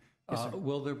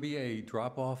 Will there be a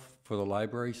drop-off for the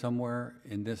library somewhere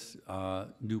in this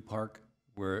new park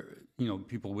where,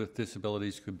 people with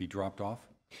disabilities could be dropped off?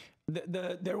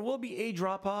 There will be a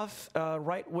drop-off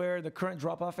right where the current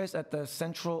drop-off is at the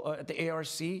central, at the ARC,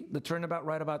 the turnabout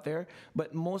right about there.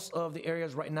 But most of the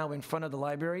areas right now in front of the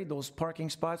library, those parking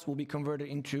spots will be converted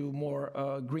into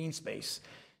more green space.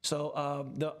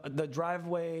 So the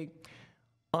driveway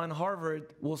on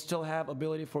Harvard will still have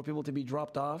ability for people to be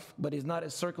dropped off, but it's not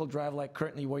a circle drive like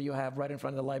currently where you have right in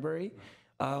front of the library.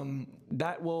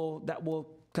 That will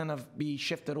kind of be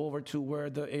shifted over to where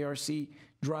the ARC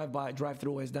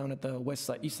drive-through is down at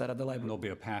the east side of the library. And there'll be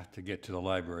a path to get to the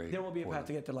library. There will be a path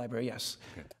to get to the library, yes.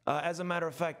 Okay. As a matter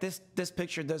of fact, this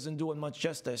picture doesn't do it much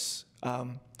justice.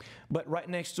 But right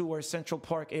next to where Central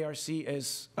Park ARC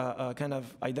is kind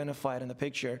of identified in the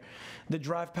picture, the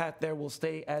drive path there will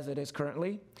stay as it is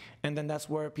currently, and then that's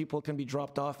where people can be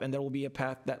dropped off, and there will be a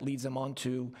path that leads them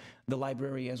onto the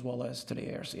library as well as to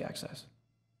the ARC access.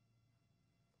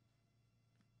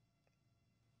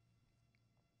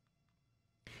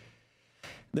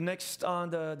 The next on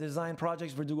the design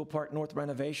projects, Verdugo Park North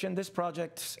renovation. This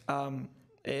project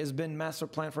has been master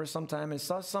planned for some time. It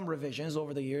saw some revisions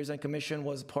over the years, and Commission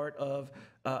was part of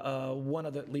one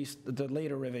of the, at least the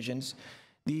later revisions.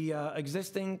 The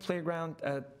existing playground,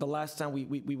 the last time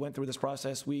we went through this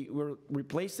process, we were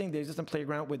replacing the existing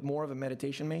playground with more of a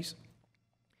meditation maze.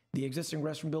 The existing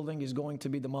restroom building is going to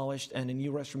be demolished, and a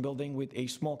new restroom building with a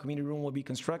small community room will be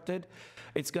constructed.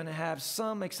 It's going to have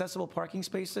some accessible parking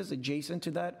spaces adjacent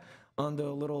to that on the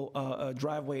little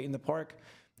driveway in the park,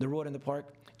 the road in the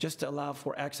park, just to allow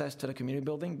for access to the community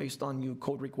building based on new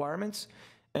code requirements.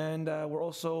 And we're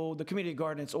also, the community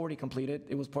garden, it's already completed.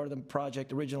 It was part of the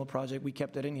project, original project. We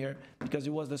kept it in here because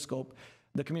it was the scope.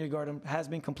 The community garden has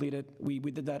been completed. We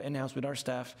did that in-house with our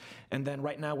staff. And then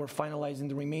right now we're finalizing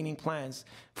the remaining plans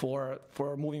for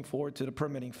moving forward to the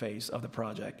permitting phase of the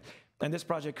project. And this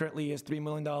project currently is $3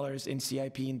 million in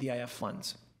CIP and DIF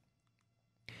funds.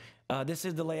 This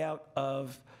is the layout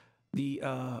of the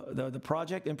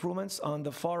project improvements. On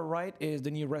the far right is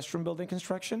the new restroom building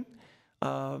construction.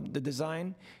 The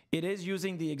design, it is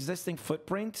using the existing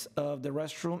footprint of the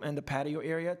restroom and the patio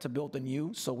area to build the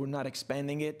new, so we're not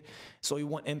expanding it, so it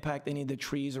won't impact any of the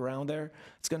trees around there.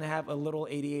 It's going to have a little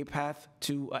ADA path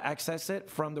to access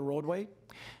it from the roadway,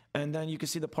 and then you can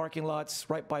see the parking lots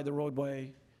right by the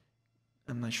roadway.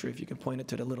 I'm not sure if you can point it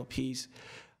to the little P's.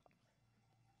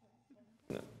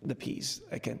 The P's,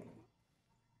 I can.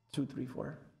 2, 3,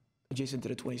 4, adjacent to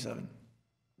the 27.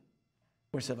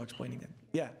 Where's Sevok's pointing them?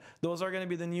 Yeah, those are going to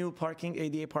be the new parking,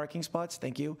 ADA parking spots.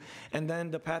 Thank you. And then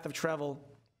the path of travel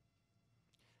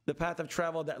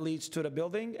that leads to the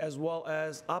building, as well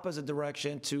as opposite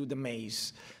direction to the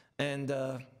maze. And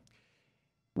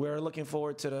we're looking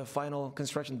forward to the final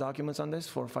construction documents on this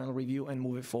for final review and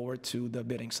move it forward to the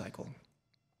bidding cycle.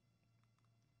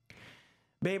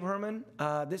 Babe Herman,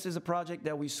 this is a project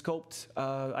that we scoped,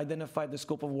 identified the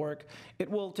scope of work. It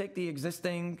will take the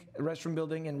existing restroom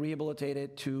building and rehabilitate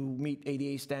it to meet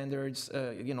ADA standards,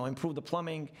 improve the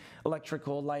plumbing,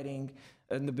 electrical, lighting,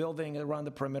 and the building around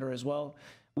the perimeter as well.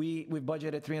 We've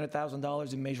budgeted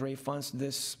 $300,000 in Measure A funds to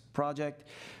this project.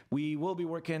 We will be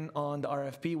working on the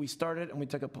RFP. We started and we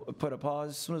put a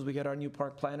pause. As soon as we get our new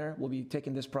park planner, we'll be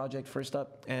taking this project first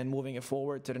up and moving it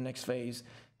forward to the next phase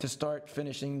to start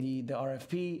finishing the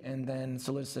RFP and then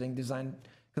soliciting design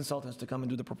consultants to come and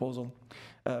do the proposal,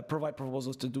 provide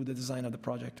proposals to do the design of the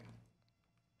project.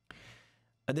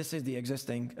 This is the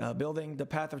existing building. The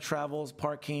path of travels,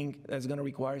 parking is going to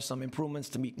require some improvements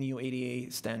to meet new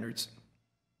ADA standards.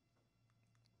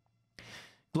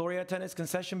 Gloria Tennis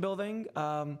Concession Building.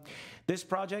 This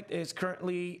project is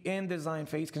currently in design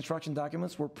phase construction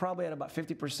documents. We're probably at about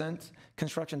 50%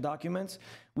 construction documents.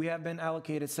 We have been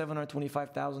allocated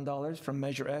 $725,000 from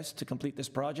Measure S to complete this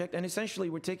project. And essentially,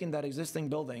 we're taking that existing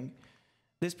building,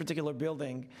 this particular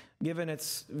building, given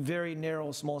its very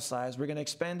narrow, small size, we're going to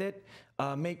expand it,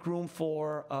 make room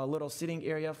for a little sitting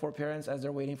area for parents as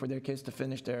they're waiting for their kids to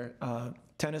finish their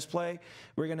tennis play.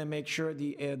 We're going to make sure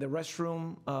the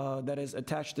restroom that is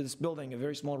attached to this building, a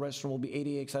very small restroom, will be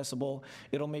ADA accessible.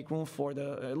 It'll make room for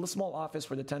the small office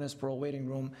for the tennis pro waiting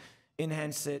room,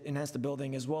 enhance the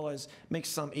building, as well as make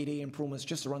some ADA improvements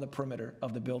just around the perimeter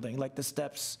of the building, like the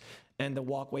steps and the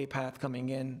walkway path coming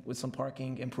in with some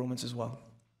parking improvements as well.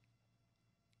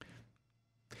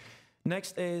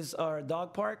 Next is our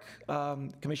dog park.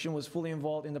 The commission was fully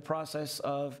involved in the process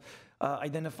of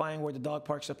identifying where the dog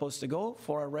park's supposed to go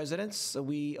for our residents. So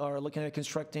we are looking at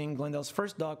constructing Glendale's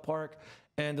first dog park,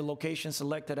 and the location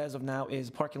selected as of now is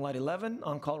parking lot 11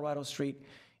 on Colorado Street.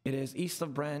 It is east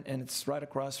of Brent, and it's right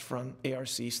across from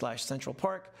ARC/Central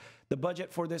Park. The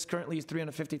budget for this currently is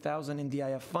 $350,000 in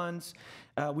DIF funds.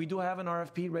 We do have an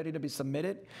RFP ready to be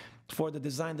submitted for the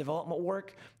design development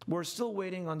work. We're still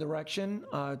waiting on direction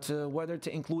to whether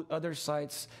to include other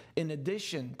sites in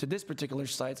addition to this particular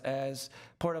site as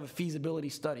part of a feasibility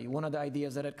study. One of the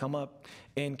ideas that had come up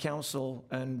in council,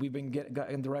 and we've been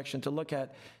getting direction to look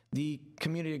at the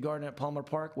community garden at Palmer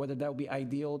Park, whether that would be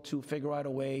ideal to figure out a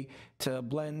way to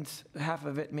blend half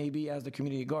of it maybe as the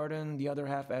community garden, the other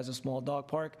half as a small dog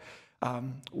park.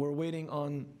 We're waiting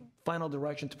on final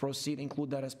direction to proceed,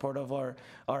 include that as part of our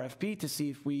RFP to see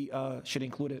if we should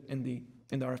include it in the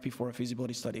RFP for a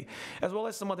feasibility study. As well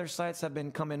as some other sites have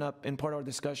been coming up in part of our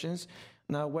discussions.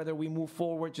 Now, whether we move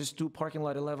forward, just do parking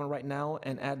lot 11 right now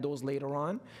and add those later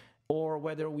on, or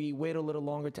whether we wait a little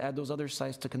longer to add those other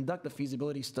sites to conduct the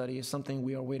feasibility study is something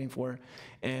we are waiting for.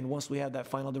 And once we have that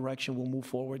final direction, we'll move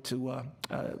forward to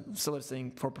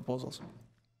soliciting for proposals.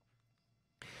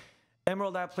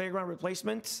 Emerald Ave Playground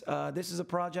Replacement. This is a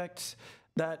project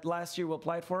that last year we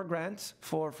applied for a grant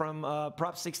from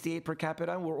Prop 68 per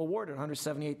capita. We're awarded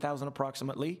 $178,000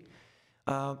 approximately.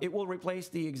 It will replace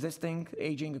the existing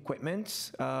aging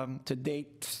equipment. To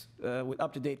date, with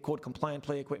up-to-date code-compliant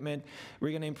play equipment. We're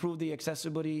going to improve the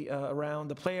accessibility around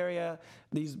the play area.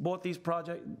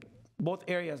 Both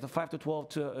areas, the 5 to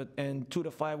 12 and 2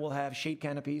 to 5, will have shade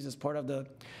canopies as part of the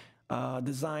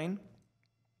design.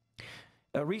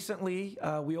 Recently,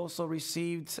 we also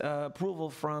received approval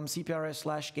from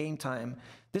CPRS/Game Time.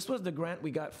 This was the grant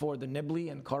we got for the Nibley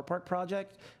and Car Park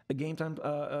project, a Game Time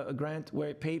a grant where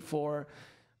it paid for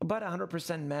about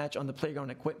 100% match on the playground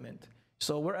equipment.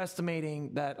 So we're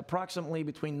estimating that approximately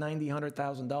between $90,000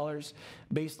 and $100,000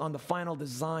 based on the final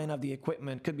design of the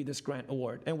equipment could be this grant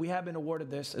award. And we have been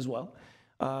awarded this as well.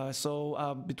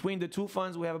 Between the two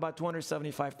funds, we have about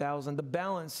 $275,000. The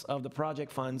balance of the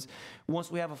project funds,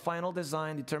 once we have a final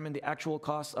design, determine the actual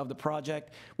cost of the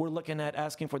project, we're looking at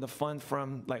asking for the fund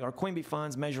from like our Quimby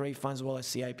funds, Measure A funds, as well as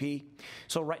CIP.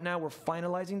 So right now, we're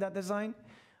finalizing that design.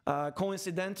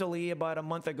 Coincidentally, about a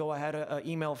month ago, I had an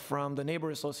email from the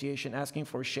Neighbor Association asking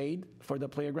for shade for the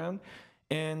playground.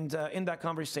 And in that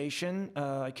conversation,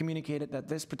 I communicated that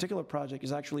this particular project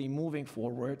is actually moving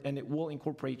forward and it will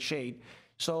incorporate shade.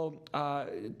 So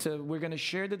we're going to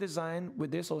share the design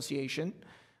with the association,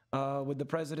 with the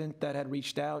president that had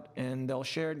reached out, and they'll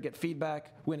share and get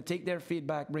feedback. We're going to take their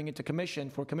feedback, bring it to commission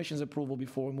for commission's approval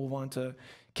before we move on to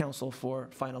council for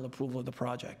final approval of the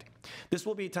project. This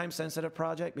will be a time-sensitive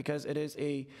project because it is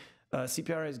a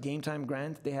CPRS Game Time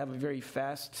grant. They have a very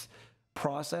fast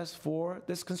process for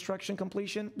this construction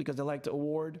completion because they like to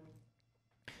award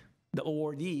the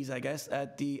awardees, I guess,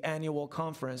 at the annual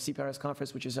conference, CPRS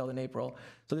conference, which is held in April.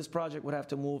 So this project would have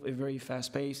to move at a very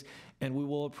fast pace, and we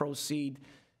will proceed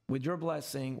with your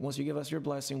blessing. Once you give us your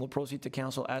blessing, we'll proceed to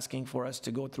council asking for us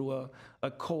to go through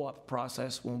a co-op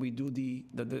process when we do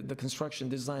the construction,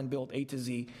 design, build, A to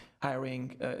Z,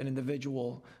 hiring an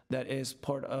individual that is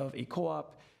part of a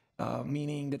co-op,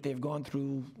 meaning that they've gone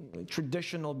through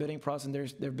traditional bidding process and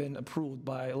they've been approved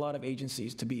by a lot of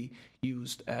agencies to be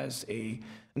used as an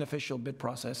official bid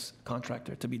process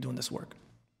contractor to be doing this work.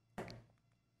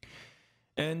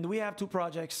 And we have two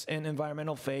projects in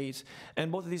environmental phase,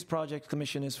 and both of these projects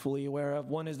commission is fully aware of.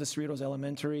 One is the Cerritos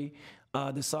Elementary,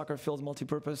 the soccer field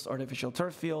multipurpose artificial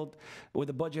turf field with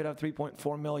a budget of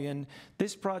 $3.4 million.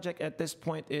 This project at this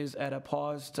point is at a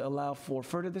pause to allow for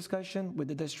further discussion with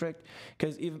the district,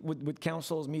 because even with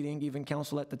council's meeting, even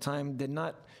council at the time did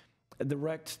not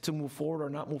direct to move forward or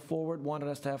not move forward, wanted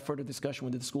us to have further discussion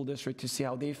with the school district to see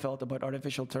how they felt about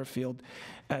artificial turf field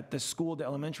at the school, the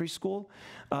elementary school.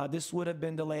 This would have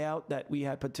been the layout that we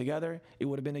had put together. It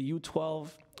would have been a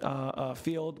U12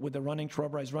 field with a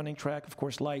rubberized running track, of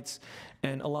course, lights,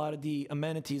 and a lot of the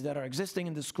amenities that are existing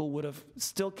in the school would have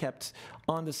still kept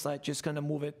on the site, just kind of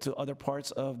move it to other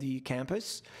parts of the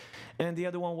campus. And the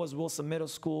other one was Wilson Middle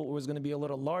School. It was going to be a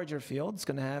little larger field. It's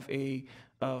going to have a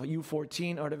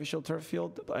U14 artificial turf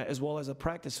field, as well as a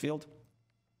practice field,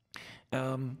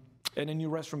 and a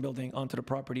new restroom building onto the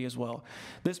property as well.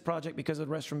 This project, because of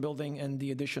the restroom building and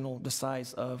the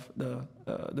size of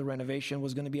the renovation,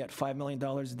 was going to be at $5 million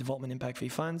in development impact fee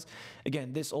funds.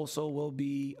 Again, this also will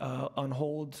be on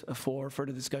hold for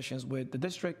further discussions with the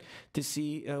district to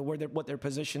see what their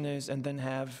position is, and then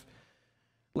have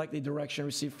likely direction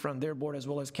received from their board as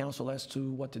well as council as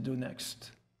to what to do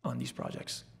next on these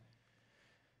projects.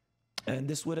 And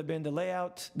this would have been the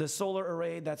layout. The solar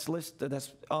array that's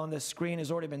on the screen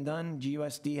has already been done.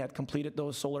 GUSD had completed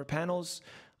those solar panels,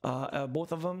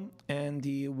 both of them. And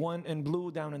the one in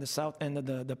blue down in the south end of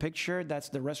the picture, that's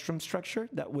the restroom structure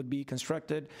that would be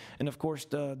constructed. And of course,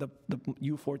 the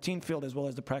U14 field as well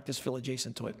as the practice field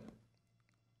adjacent to it.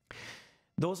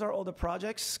 Those are all the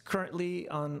projects currently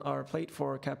on our plate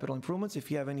for capital improvements.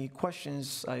 If you have any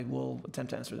questions, I will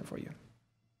attempt to answer them for you.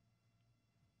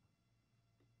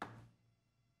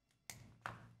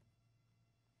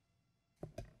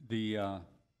 The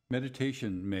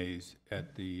meditation maze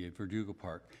at the Verdugo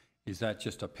Park, is that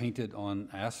just a painted on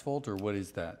asphalt, or what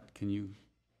is that? Can you?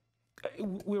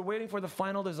 We're waiting for the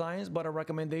final designs, but our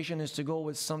recommendation is to go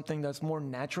with something that's more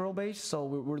natural based. So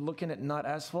we're looking at not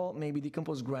asphalt, maybe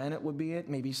decomposed granite would be it,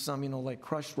 maybe some, like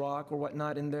crushed rock or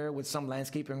whatnot in there with some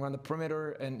landscaping around the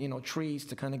perimeter and, trees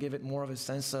to kind of give it more of a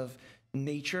sense of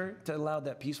nature to allow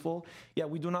that peaceful. Yeah,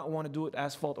 we do not want to do it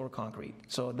asphalt or concrete.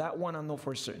 So that one I know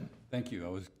for certain. Thank you. I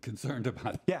was concerned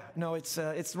about it. Yeah, no, it's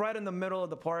right in the middle of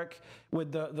the park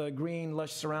with the green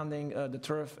lush surrounding the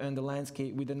turf and the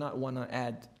landscape. We did not want to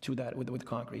add to that with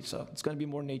concrete. So it's going to be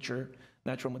more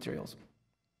natural materials.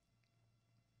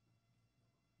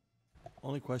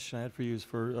 Only question I had for you is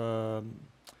for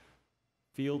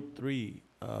Field 3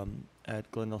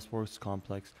 at Glendale Sports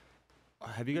Complex.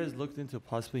 Have you guys looked into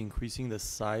possibly increasing the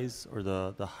size or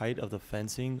the height of the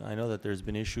fencing? I know that there's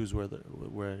been issues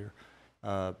where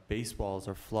baseballs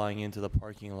are flying into the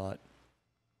parking lot.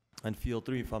 And field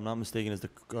 3, if I'm not mistaken, is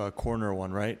the corner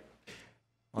one, right?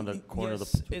 On the corner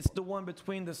Yes, of the. it's the one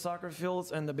between the soccer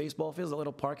fields and the baseball fields, the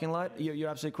little parking lot. You're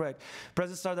absolutely correct.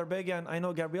 President Sardarbegian, I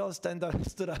know Gabriela stood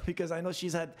up because I know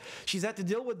she's had to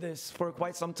deal with this for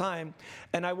quite some time,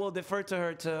 and I will defer to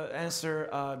her to answer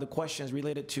the questions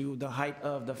related to the height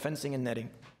of the fencing and netting.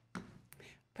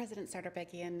 President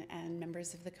Sardarbegian and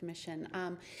members of the commission.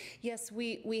 Yes,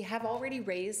 we have already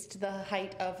raised the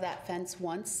height of that fence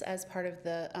once as part of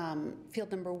the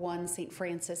field number 1 St.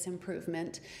 Francis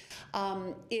improvement.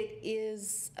 It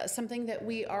is something that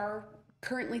we are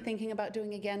currently thinking about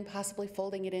doing again, possibly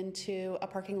folding it into a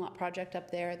parking lot project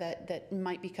up there that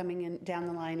might be coming in down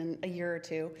the line in a year or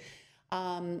two.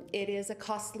 It is a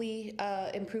costly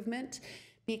improvement,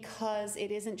 because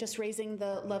it isn't just raising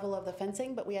the level of the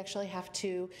fencing, but we actually have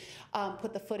to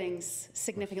put the footings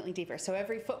significantly deeper. So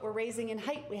every foot we're raising in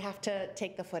height, we have to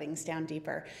take the footings down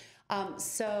deeper.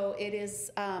 So it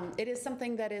is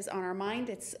something that is on our mind.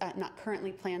 It's not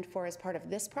currently planned for as part of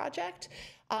this project,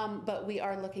 but we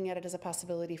are looking at it as a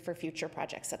possibility for future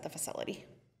projects at the facility.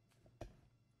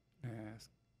 Yes.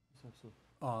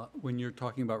 When you're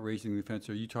talking about raising the fence,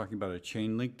 are you talking about a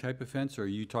chain link type of fence, or are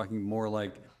you talking more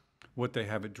like what they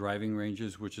have at driving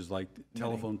ranges, which is like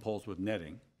telephone poles with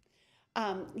netting?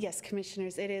 Yes,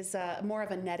 commissioners, it is more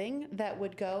of a netting that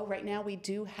would go. Right now, we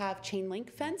do have chain link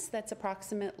fence that's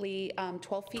approximately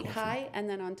 12 feet high, and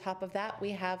then on top of that,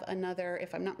 we have another,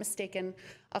 if I'm not mistaken,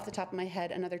 off the top of my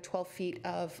head, another 12 feet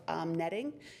of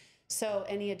netting. So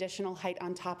any additional height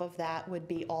on top of that would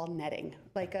be all netting,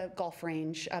 like a golf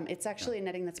range. It's actually a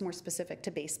netting that's more specific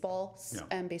to baseballs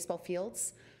and baseball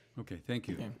fields. Okay, thank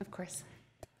you. Of course.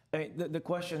 The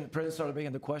question, President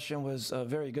Sardarbegian, the question was a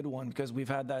very good one, because we've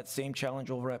had that same challenge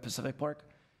over at Pacific Park.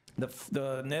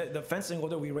 The fencing,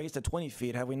 although we raised to 20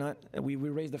 feet, have we not? We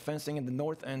raised the fencing in the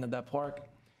north end of that park,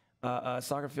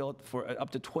 soccer field, for up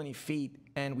to 20 feet,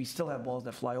 and we still have balls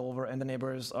that fly over, and the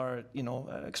neighbors are,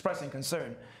 expressing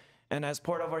concern. And as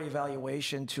part of our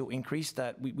evaluation to increase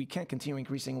that, we can't continue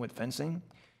increasing with fencing.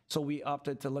 So we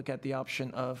opted to look at the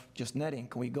option of just netting.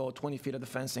 Can we go 20 feet of the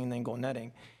fencing and then go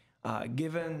netting?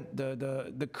 Given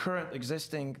the current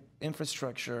existing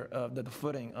infrastructure of the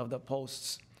footing of the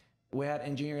posts, we had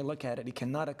engineering look at it. It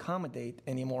cannot accommodate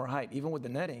any more height. Even with the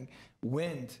netting,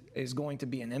 wind is going to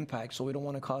be an impact, so we don't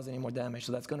want to cause any more damage.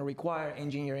 So that's going to require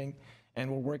engineering, and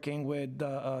we're working with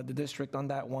the district on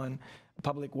that one.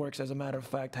 Public Works, as a matter of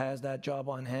fact, has that job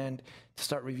on hand to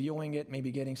start reviewing it,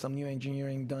 maybe getting some new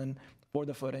engineering done for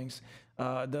the footings.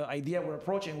 The idea we're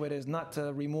approaching with is not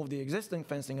to remove the existing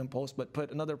fencing and post, but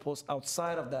put another post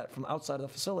outside of that, from outside of the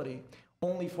facility,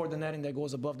 only for the netting that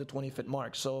goes above the 20-foot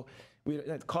mark. So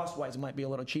cost-wise, it might be a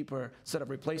little cheaper instead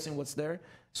of replacing what's there.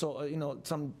 So,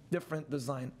 some different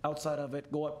design outside of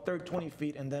it, go up 20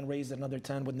 feet and then raise another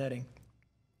 10 with netting.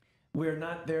 We're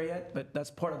not there yet, but that's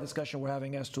part of the discussion we're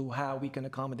having as to how we can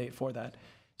accommodate for that.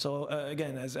 So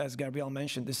again, as Gabrielle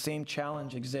mentioned, the same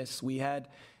challenge exists. We had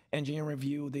engineering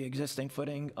review the existing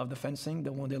footing of the fencing.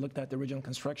 When they looked at the original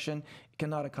construction, it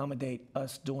cannot accommodate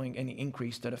us doing any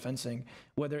increase to the fencing,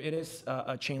 whether it is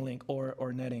a chain link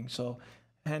or netting. So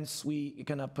hence, we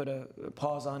cannot put a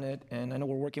pause on it. And I know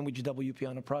we're working with GWP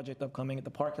on a project upcoming at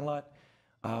the parking lot.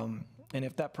 And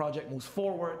if that project moves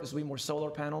forward, there's will be more solar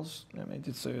panels. I mean,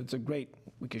 it's a great,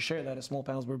 we can share that as small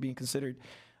panels. We're being considered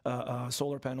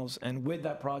solar panels. And with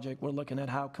that project, we're looking at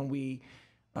how can we,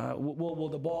 will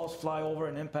the balls fly over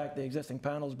and impact the existing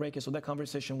panels, break it? So that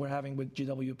conversation we're having with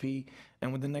GWP,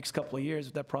 and with the next couple of years,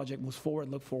 if that project moves forward,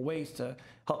 look for ways to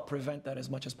help prevent that as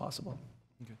much as possible.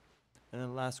 Okay. And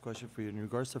then last question for you. In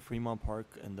regards to Fremont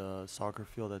Park and the soccer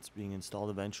field that's being installed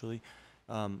eventually,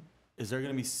 is there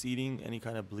going to be seating, any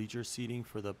kind of bleacher seating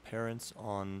for the parents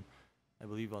on, I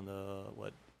believe, on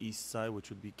the, east side, which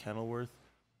would be Kenilworth?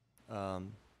 So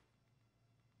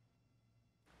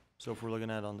if we're looking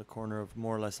at on the corner of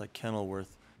more or less like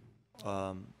Kenilworth,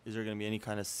 is there going to be any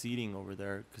kind of seating over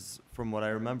there? Because from what I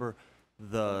remember,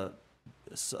 the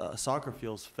soccer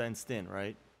field's fenced in,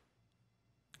 right?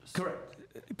 Correct.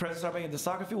 President Sardarbegian, the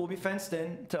soccer field will be fenced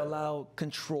in to allow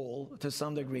control to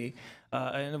some degree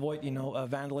and avoid,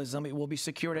 vandalism. It will be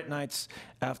secured at nights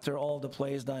after all the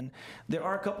play is done. There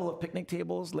are a couple of picnic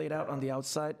tables laid out on the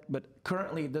outside, but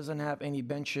currently it doesn't have any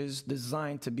benches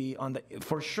designed to be on the,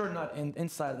 for sure not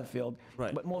inside of the field,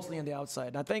 right, but mostly on the outside.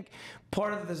 And I think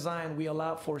part of the design, we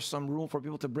allow for some room for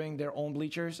people to bring their own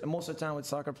bleachers. And most of the time with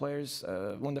soccer players,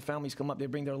 when the families come up, they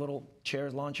bring their little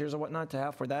chairs, lawn chairs or whatnot to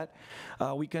have for that.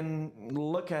 We can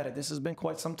look at it. This has been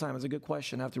quite some time. It's a good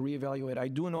question. I have to reevaluate. I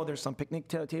do know there's some picnic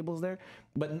tables there,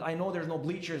 but I know there's no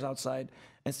bleachers outside,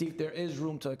 and see if there is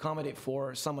room to accommodate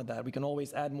for some of that. We can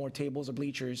always add more tables or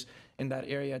bleachers in that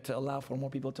area to allow for more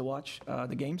people to watch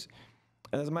the games.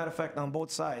 As a matter of fact, on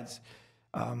both sides,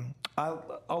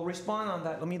 I'll respond on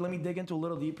that. Let me dig into a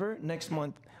little deeper. Next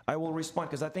month, I will respond,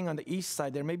 because I think on the east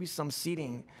side, there may be some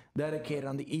seating dedicated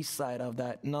on the east side of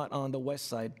that, not on the west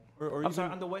side. Or I'm sorry,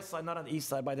 on the west side, not on the east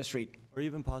side by the street. Or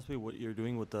even possibly what you're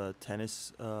doing with the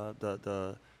tennis,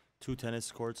 the 2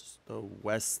 tennis courts, the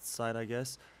west side, I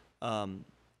guess, and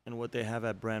what they have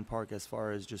at Brand Park as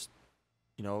far as just,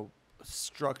 you know,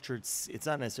 structured. It's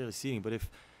not necessarily seating, but if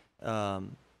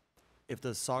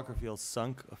the soccer field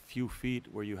sunk a few feet,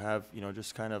 where you have, you know,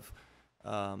 just kind of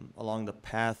along the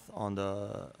path on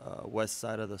the west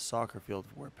side of the soccer field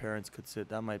where parents could sit,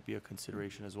 that might be a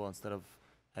consideration as well, instead of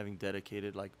having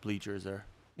dedicated like bleachers there.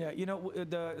 Yeah, you know,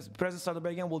 the President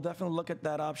Sardarbagian will definitely look at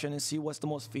that option and see what's the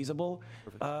most feasible.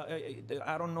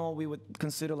 I don't know, we would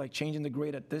consider like changing the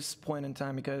grade at this point in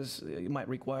time, because it might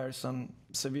require some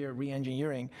severe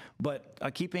re-engineering, but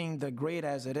keeping the grade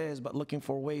as it is, but looking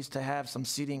for ways to have some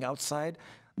seating outside.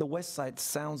 The west side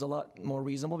sounds a lot more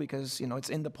reasonable, because, you know, it's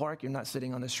in the park, you're not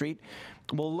sitting on the street.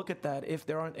 We'll look at that. If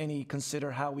there aren't any, consider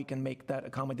how we can make that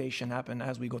accommodation happen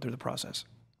as we go through the process.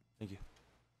 Thank you.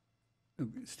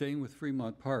 Staying with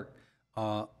Fremont Park,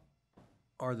 are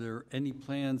there any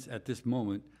plans at this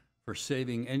moment for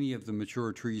saving any of the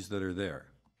mature trees that are there?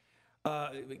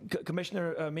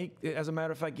 Commissioner Meek, as a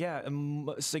matter of fact, yeah,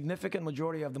 a significant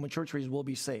majority of the mature trees will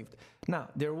be saved. Now,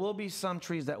 there will be some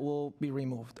trees that will be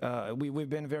removed. We've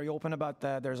been very open about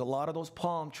that. There's a lot of those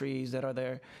palm trees that are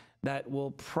there that will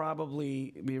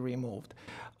probably be removed.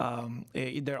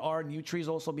 There are new trees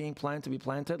also being planned to be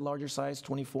planted, larger size,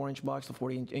 24-inch box to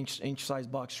 40-inch size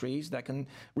box trees that can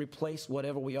replace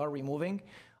whatever we are removing.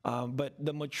 But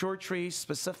the mature trees,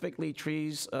 specifically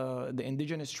trees, the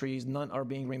indigenous trees, none are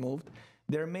being removed.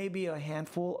 There may be a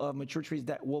handful of mature trees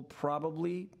that will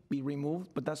probably be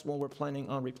removed, but that's when we're planning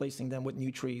on replacing them with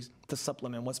new trees to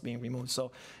supplement what's being removed.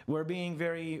 So we're being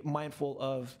very mindful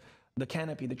of the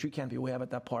canopy, the tree canopy we have at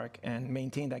that park, and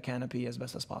maintain that canopy as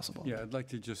best as possible. Yeah, I'd like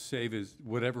to just save as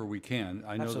whatever we can.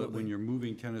 I know that Absolutely. when you're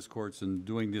moving tennis courts and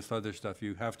doing this other stuff,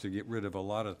 you have to get rid of a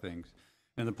lot of things.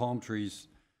 And the palm trees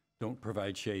don't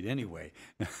provide shade anyway.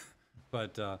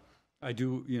 But I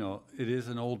do, you know, it is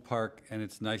an old park, and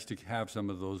it's nice to have some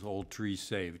of those old trees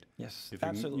saved. Yes, If you,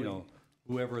 absolutely. you know,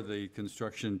 whoever the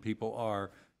construction people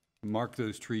are, mark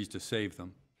those trees to save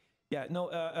them. Yeah,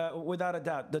 no, without a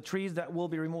doubt. The trees that will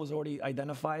be removed is already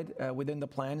identified within the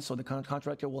plan, so the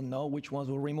contractor will know which ones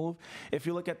will remove. If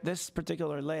you look at this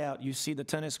particular layout, you see the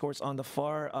tennis courts on the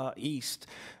far east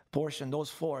portion, those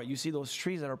 4. You see those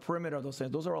trees that are perimeter of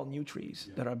those are all new trees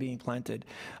that are being planted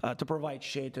to provide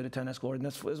shade to the tennis court, and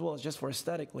that's, as well as just for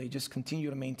aesthetically, just continue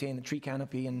to maintain the tree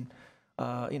canopy and,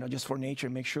 you know, just for nature,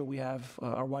 make sure we have,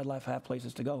 our wildlife have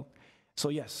places to go. So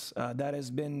yes, that has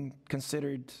been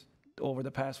considered over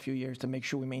the past few years to make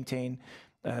sure we maintain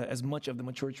as much of the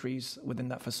mature trees within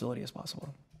that facility as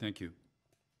possible. Thank you.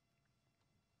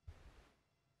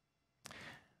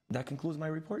 That concludes my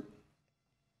report.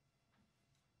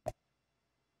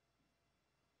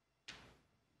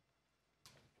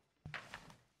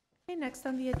 Okay, next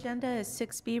on the agenda is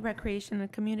 6B, Recreation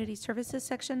and Community Services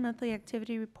Section Monthly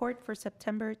Activity Report for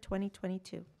September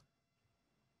 2022.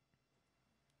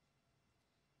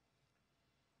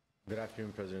 Good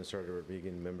afternoon, President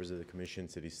Sardarbagian, members of the Commission,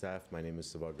 city staff. My name is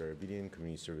Sabah Garabedian,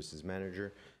 Community Services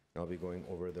Manager, and I'll be going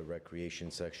over the Recreation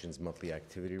Section's monthly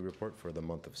activity report for the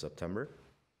month of September.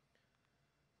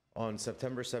 On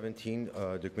September 17,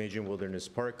 Deukmejian Wilderness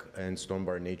Park and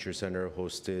Stonebar Nature Center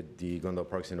hosted the Gundel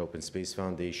Parks and Open Space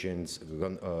Foundation's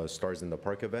Stars in the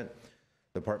Park event.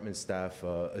 Department staff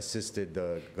assisted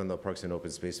the Gundel Parks and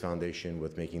Open Space Foundation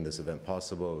with making this event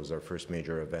possible. It was our first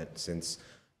major event since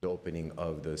the opening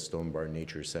of the Stonebar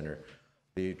Nature Center.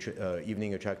 The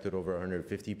evening attracted over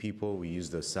 150 people. We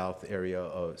used the south area,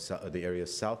 the area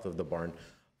south of the barn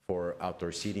for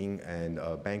outdoor seating and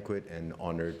banquet, and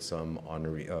honored some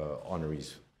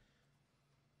honorees.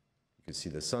 You can see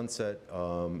the sunset,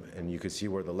 and you can see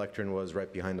where the lectern was.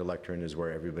 Right behind the lectern is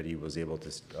where everybody was able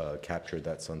to capture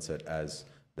that sunset as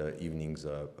the evening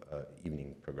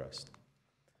progressed.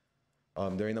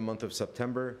 During the month of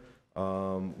September,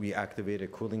 we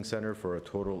activated Cooling Center for a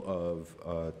total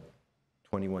of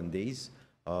 21 days.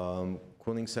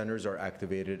 Cooling centers are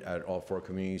activated at all 4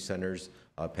 community centers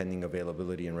pending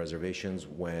availability and reservations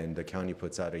when the county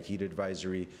puts out a heat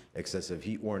advisory, excessive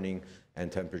heat warning,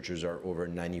 and temperatures are over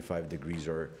 95 degrees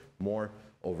or more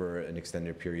over an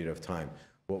extended period of time.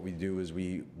 What we do is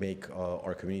we make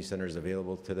our community centers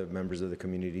available to the members of the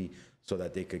community so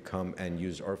that they could come and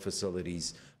use our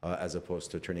facilities as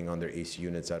opposed to turning on their AC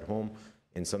units at home.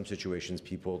 In some situations,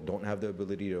 people don't have the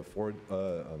ability to afford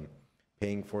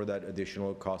paying for that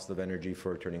additional cost of energy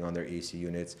for turning on their AC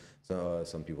units. So,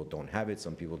 some people don't have it.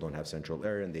 Some people don't have central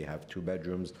air and they have 2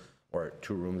 bedrooms or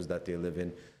 2 rooms that they live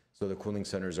in. So the cooling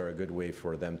centers are a good way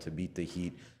for them to beat the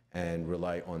heat and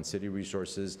rely on city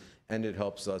resources. And it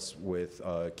helps us with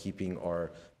keeping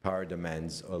our power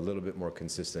demands a little bit more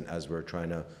consistent as we're trying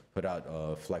to put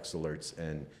out flex alerts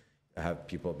and have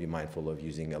people be mindful of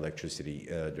using electricity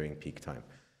during peak time.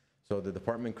 So the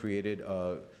department created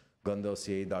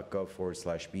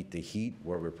glendaleca.gov/beat the heat,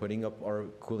 where we're putting up our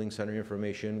cooling center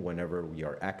information whenever we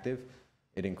are active.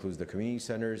 It includes the community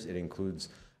centers, it includes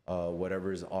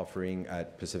whatever is offering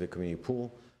at Pacific Community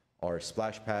Pool, our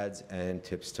splash pads, and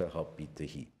tips to help beat the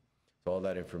heat. So all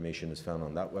that information is found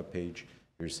on that webpage.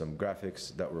 Here's some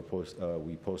graphics that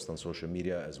we post on social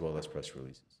media as well as press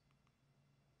releases.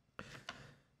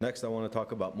 Next, I want to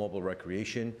talk about mobile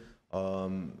recreation.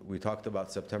 We talked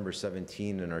about September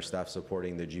 17 and our staff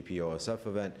supporting the GPOSF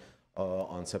event.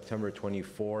 On September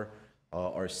 24,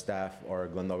 our staff, our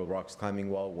Glendale Rocks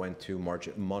Climbing Wall, went to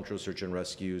Montrose Search and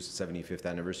Rescue's 75th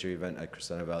anniversary event at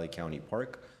Crescenta Valley County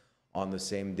Park. On the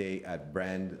same day at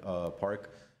Brand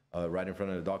Park, right in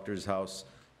front of the doctor's house,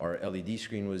 our LED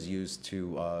screen was used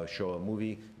to show a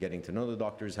movie, Getting to Know the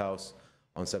Doctor's House.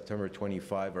 On September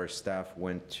 25, our staff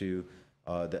went to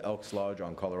the Elks Lodge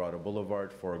on Colorado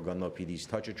Boulevard for Glendale PD's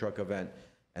Touch a Truck event.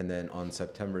 And then on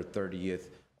September 30th,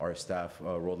 our staff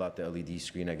rolled out the LED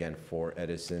screen again for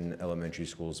Edison Elementary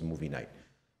School's movie night.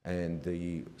 And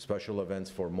the special events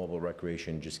for mobile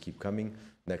recreation just keep coming.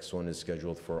 Next one is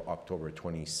scheduled for October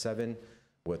 27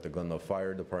 with the Glendale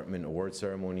Fire Department award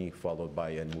ceremony, followed by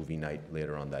a movie night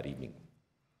later on that evening.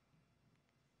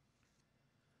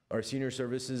 Our senior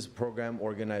services program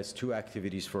organized 2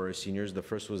 activities for our seniors. The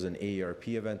first was an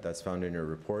AARP event that's found in your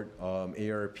report.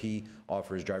 AARP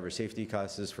offers driver safety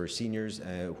classes for seniors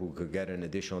who could get an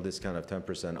additional discount of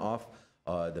 10% off,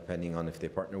 depending on if they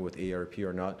partner with AARP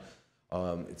or not.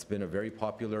 It's been a very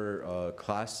popular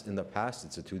class in the past.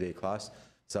 It's a 2-day class.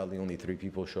 Sadly, only 3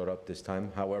 people showed up this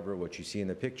time. However, what you see in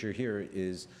the picture here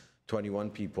is 21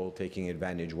 people taking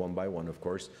advantage, one by one, of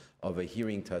course, of a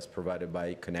hearing test provided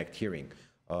by Connect Hearing.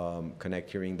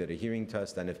 Connect Hearing did a hearing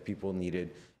test, and if people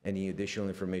needed any additional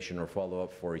information or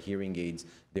follow-up for hearing aids,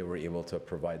 they were able to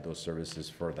provide those services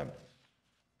for them.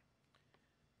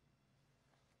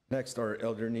 Next, our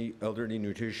elderly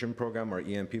nutrition program, our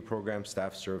EMP program,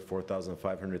 staff served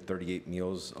 4,538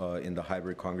 meals in the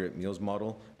hybrid congregate meals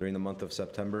model during the month of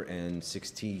September, and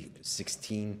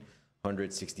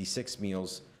 1,666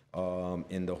 meals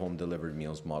in the home delivered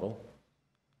meals model.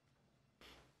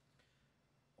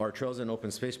 Our Trails and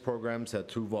Open Space programs had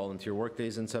 2 volunteer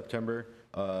workdays in September,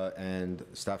 and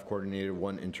staff coordinated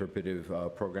 1 interpretive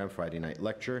program Friday night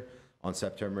lecture. On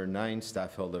September 9,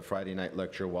 staff held a Friday night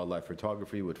lecture, Wildlife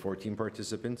Photography, with 14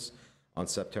 participants. On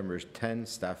September 10,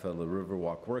 staff held a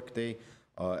Riverwalk workday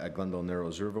at Glendale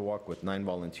Narrows Riverwalk with 9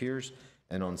 volunteers.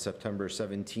 And on September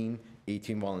 17,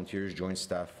 18 volunteers joined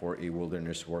staff for a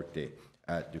wilderness workday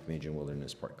at Deukmejian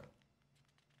Wilderness Park.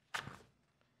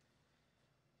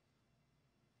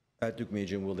 At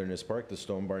Deukmejian Wilderness Park, the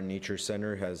Stone Barn Nature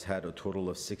Center has had a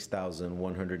total of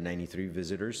 6,193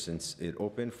 visitors since it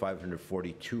opened,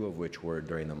 542 of which were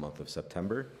during the month of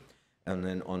September. And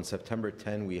then on September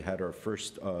 10, we had our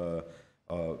first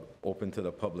open to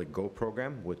the public GO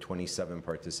program with 27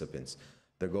 participants.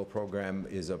 The GO program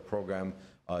is a program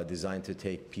designed to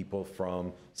take people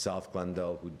from South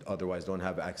Glendale who otherwise don't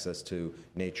have access to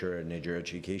nature and nature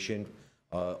education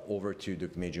over to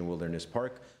Deukmejian Wilderness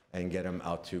Park and get them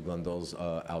out to Glendale's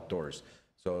outdoors.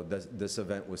 So this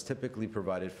event was typically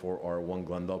provided for our One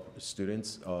Glendale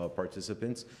students,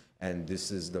 participants, and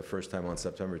this is the first time on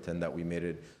September 10 that we made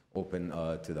it open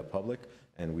to the public,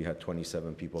 and we had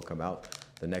 27 people come out.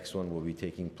 The next one will be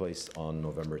taking place on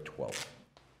November 12th.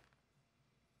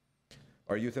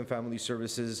 Our Youth and Family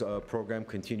Services program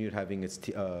continued having its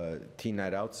teen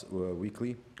night outs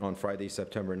weekly. On Friday,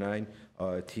 September 9,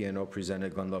 TNO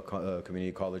presented Glendale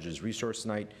Community College's Resource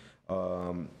Night,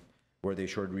 where they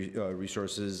shared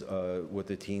resources with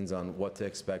the teens on what to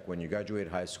expect when you graduate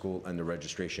high school and the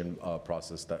registration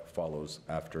process that follows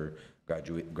after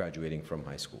graduating from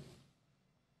high school.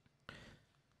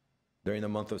 During the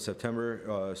month of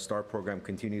September, STAR program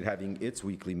continued having its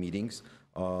weekly meetings.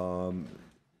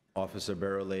 Officer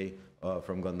Barrelay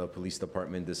from Glendale Police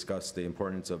Department discussed the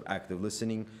importance of active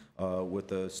listening with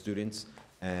the students,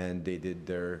 and they did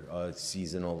their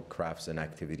seasonal crafts and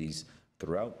activities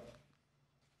throughout.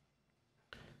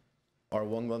 Our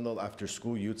One Glendale After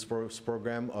School Youth Sports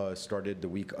Program started the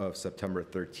week of September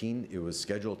 13. It was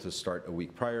scheduled to start a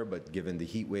week prior, but given the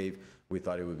heat wave, we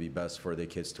thought it would be best for the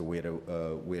kids to wait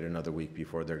another week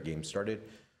before their game started.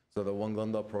 So the One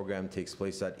Glendale program takes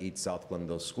place at 8 South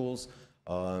Glendale schools,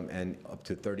 and up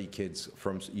to 30 kids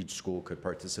from each school could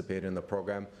participate in the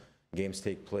program. Games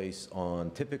take place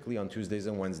typically on Tuesdays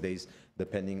and Wednesdays,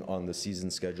 depending on the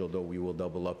season schedule, though we will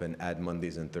double up and add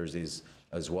Mondays and Thursdays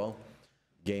as well.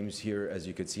 Games here, as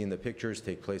you can see in the pictures,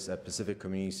 take place at Pacific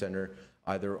Community Center,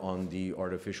 either on the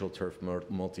artificial turf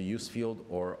multi-use field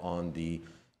or on the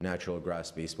natural grass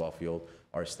baseball field.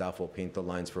 Our staff will paint the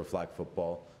lines for flag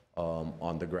football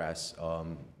on the grass.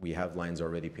 We have lines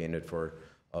already painted for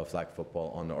flag football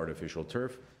on the artificial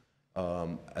turf.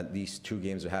 At least 2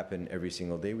 games will happen every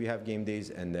single day. We have game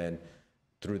days, and then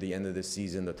through the end of the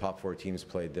season, the top 4 teams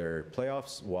played their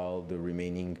playoffs, while the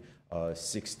remaining 4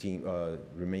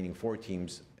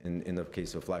 teams, in the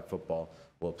case of flag football,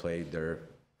 will play their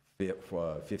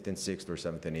 5th and 6th or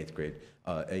 7th and 8th grade,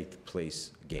 8th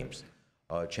place games.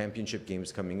 Championship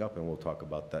games coming up, and we'll talk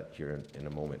about that here in a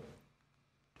moment.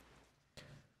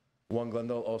 One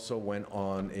Glendale also went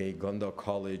on a Glendale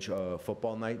College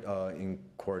football night in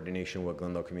coordination with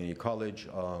Glendale Community College.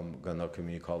 Glendale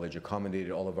Community College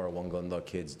accommodated all of our One Glendale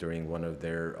kids during one of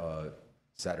their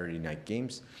Saturday night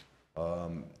games.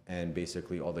 And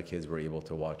basically all the kids were able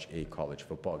to watch a college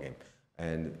football game.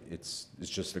 And it's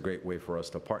just a great way for us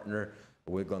to partner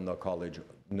with Glendale College,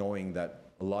 knowing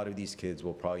that a lot of these kids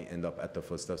will probably end up at the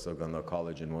footsteps of Glendale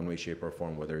College in one way, shape, or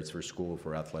form, whether it's for school,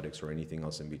 for athletics, or anything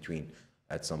else in between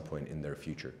at some point in their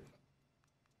future.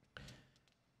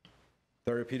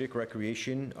 Therapeutic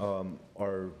recreation,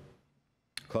 our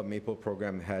Club Maple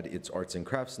program had its arts and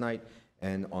crafts night,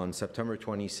 and on September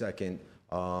 22nd,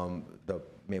 the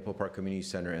Maple Park Community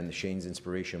Center and the Shane's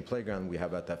Inspiration Playground we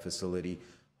have at that facility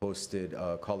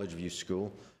hosted College View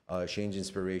School. Shane's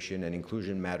Inspiration and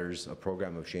Inclusion Matters, a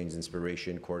program of Shane's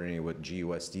Inspiration coordinated with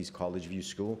GUSD's College View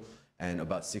School, and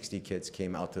about 60 kids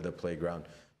came out to the playground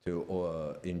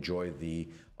to enjoy the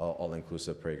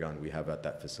all-inclusive playground we have at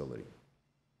that facility.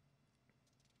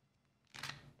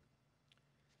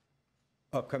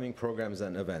 Upcoming programs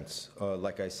and events.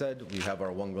 Like I said, we have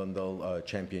our One Glendale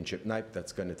Championship Night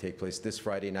that's going to take place this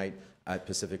Friday night at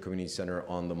Pacific Community Center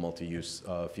on the multi-use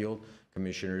field.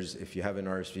 Commissioners, if you have an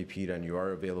RSVP'd and you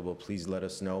are available, please let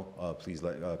us know. Please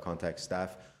contact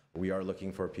staff. We are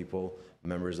looking for people,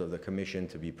 members of the commission,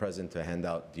 to be present to hand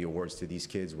out the awards to these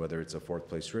kids, whether it's a 4th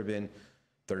place ribbon,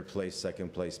 3rd place,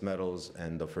 2nd place medals,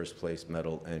 and the 1st place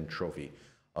medal and trophy.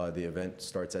 The event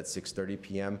starts at 6:30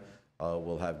 p.m.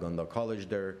 We'll have Glendale College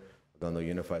there, Glendale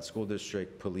Unified School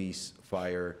District, police,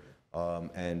 fire,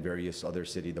 and various other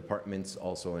city departments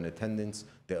also in attendance.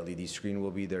 The LED screen will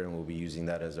be there, and we'll be using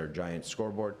that as our giant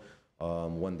scoreboard.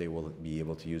 One day we'll be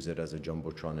able to use it as a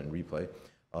Jumbotron and replay.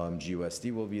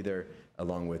 GUSD will be there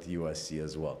along with USC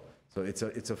as well. So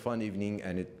it's a fun evening,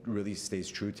 and it really stays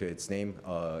true to its name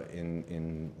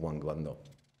in One Glendale.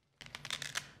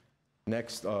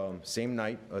 Next, same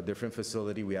night, a different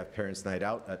facility, we have Parents Night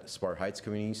Out at Spar Heights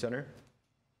Community Center.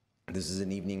 This is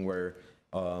an evening where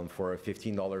for a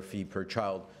 $15 fee per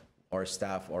child, our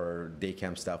staff, our day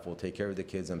camp staff, will take care of the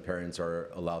kids, and parents are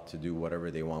allowed to do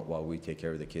whatever they want while we take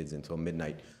care of the kids until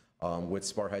midnight. With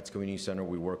Spar Heights Community Center,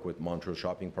 we work with Montrose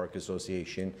Shopping Park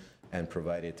Association and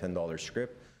provide a $10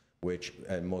 script, which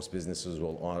most businesses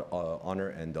will honor,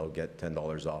 and they'll get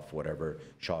 $10 off whatever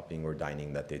shopping or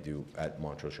dining that they do at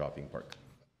Montrose Shopping Park.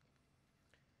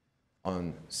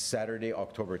 On Saturday,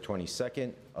 October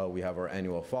 22nd, we have our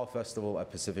annual Fall Festival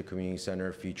at Pacific Community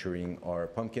Center, featuring our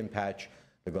pumpkin patch,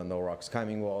 the Glendale Rocks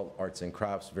climbing wall, arts and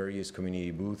crafts, various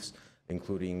community booths,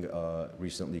 including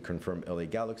recently confirmed LA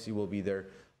Galaxy will be there,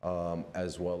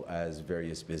 as well as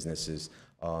various businesses.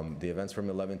 The event's from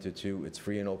 11 to 2. It's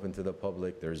free and open to the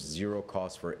public. There's zero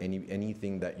cost for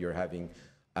anything that you're having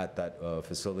at that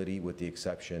facility, with the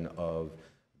exception of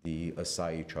the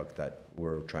acai truck that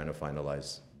we're trying to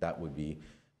finalize. That would be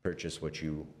purchase what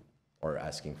you are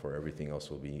asking for. Everything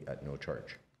else will be at no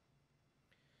charge.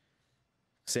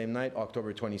 Same night,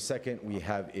 October 22nd, we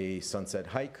have a sunset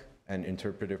hike and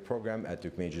interpretive program at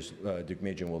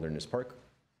Duke-Majan Wilderness Park.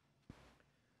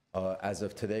 As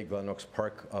of today, Glen Oaks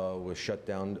Park was shut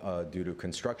down due to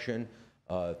construction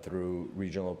through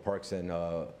Regional Parks and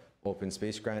Open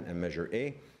Space Grant and Measure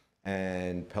A.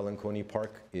 And Pelanconi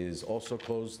Park is also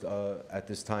closed at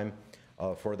this time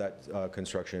for that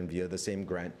construction via the same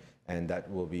grant, and that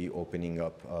will be opening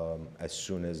up as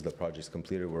soon as the project's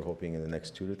completed. We're hoping in the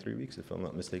next 2 to 3 weeks, if I'm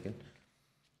not mistaken.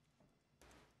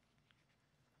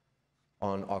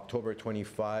 On October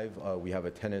 25, we have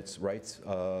a tenants' rights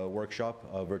workshop,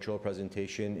 a virtual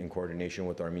presentation in coordination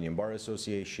with the Armenian Bar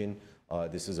Association.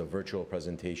 This is a virtual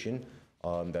presentation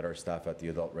that our staff at the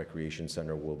Adult Recreation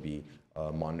Center will be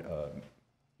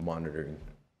monitoring.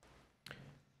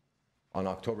 On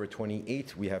October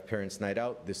 28th, we have Parents' Night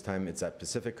Out. This time it's at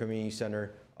Pacific Community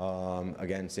Center.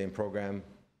 Again, same program,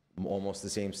 almost the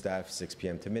same staff, 6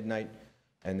 p.m. to midnight.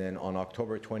 And then on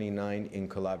October 29, in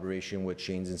collaboration with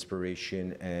Shane's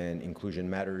Inspiration and Inclusion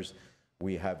Matters,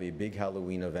 we have a big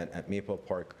Halloween event at Maple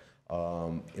Park.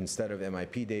 Instead of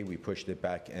MIP Day, we pushed it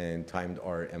back and timed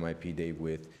our MIP Day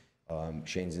with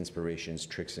Shane's Inspiration's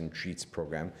Tricks and Treats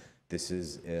program. This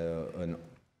is an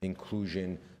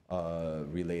inclusion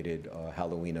related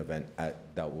Halloween event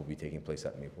that will be taking place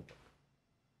at Maple Park.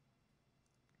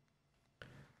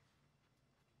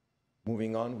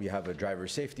 Moving on, we have a driver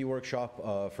safety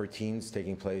workshop for teens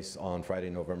taking place on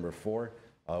Friday, November 4.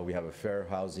 We have a fair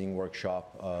housing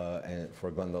workshop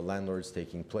for Glendale landlords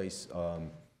taking place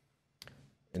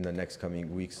in the next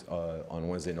coming weeks on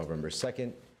Wednesday, November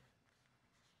 2nd.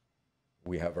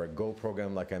 We have our GO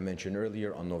program, like I mentioned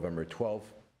earlier, on November 12th.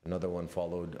 Another one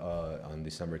followed on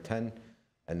December 10.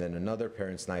 And then another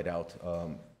Parents' Night Out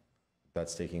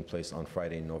that's taking place on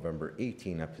Friday, November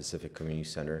 18 at Pacific Community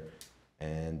Center.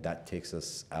 And that takes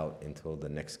us out until the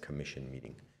next commission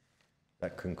meeting.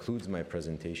 That concludes my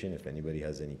presentation, if anybody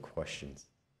has any questions.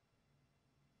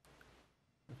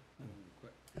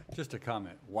 Just a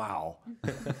comment. Wow.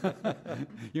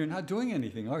 You're not doing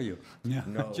anything, are you?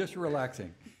 No. Just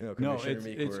relaxing. No, No, Commissioner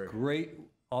Meek, it's we're- great.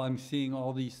 I'm seeing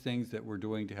all these things that we're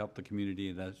doing to help the community,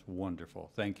 and that's wonderful.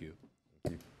 Thank you.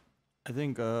 I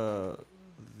think the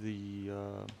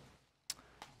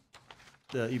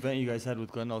event you guys had with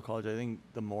Glendale College, I think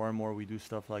the more and more we do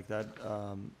stuff like that,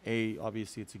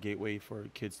 obviously it's a gateway for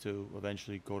kids to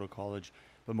eventually go to college.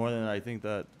 But more than that, I think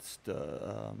that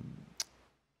oh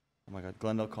my God,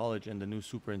 Glendale College and the new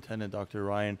superintendent, Dr.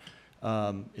 Ryan,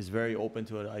 is very open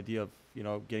to an idea of,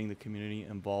 getting the community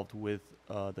involved with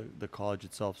the college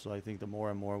itself. So I think the more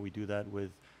and more we do that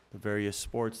with the various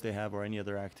sports they have or any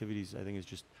other activities, I think it's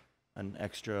just an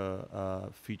extra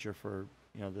feature for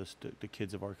the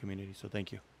kids of our community. So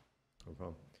thank you. No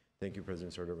problem. Thank you,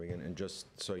 President Sardarbagian. And just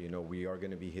so you know, we are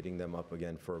going to be hitting them up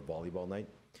again for volleyball night,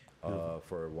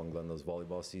 for One Glendale's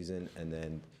volleyball season, and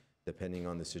then depending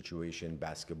on the situation,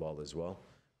 basketball as well.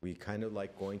 We kind of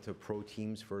like going to pro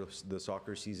teams for the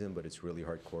soccer season, but it's really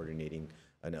hard coordinating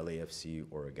an LAFC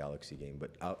or a Galaxy game.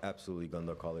 But absolutely,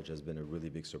 Glendale College has been a really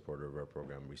big supporter of our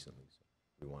program recently. So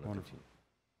we want to Wonderful. continue.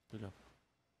 Good job.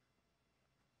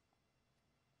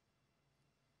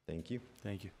 Thank you.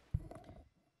 Thank you.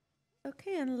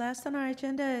 Okay, and last on our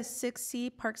agenda is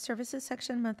 6C, Park Services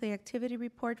Section Monthly Activity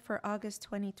Report for August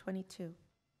 2022.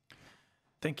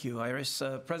 Thank you, Iris.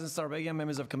 President Sarbagian,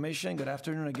 members of commission, good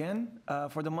afternoon again.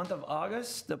 For the month of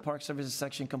August, the Park Services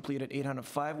section completed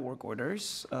 805 work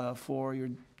orders for your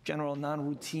general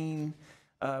non-routine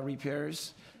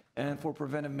repairs and for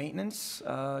preventive maintenance.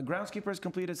 Groundskeepers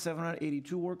completed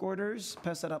 782 work orders,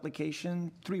 pesticide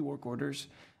application, 3 work orders,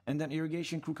 and then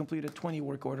irrigation crew completed 20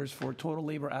 work orders for total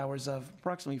labor hours of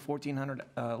approximately 1,400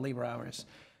 labor hours.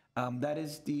 That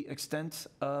is the extent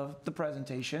of the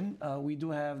presentation. We do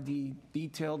have the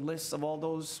detailed lists of all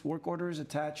those work orders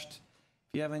attached.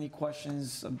 If you have any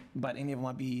questions about any of them,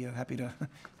 I'd be happy to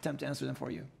attempt to answer them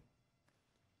for you.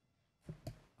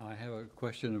 I have a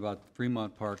question about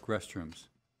Fremont Park restrooms.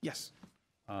 Yes.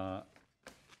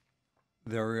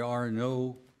 There are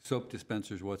no soap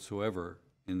dispensers whatsoever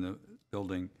in the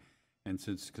building, and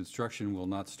since construction will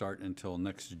not start until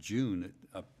next June,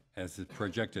 as it's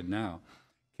projected now,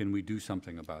 can we do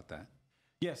something about that?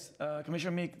 Yes,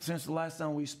 Commissioner Meek, since the last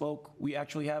time we spoke, we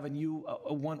actually have a new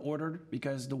one ordered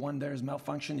because the one there is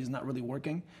malfunction, is not really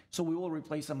working. So we will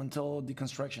replace them until the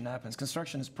construction happens.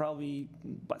 Construction is probably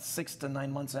about 6 to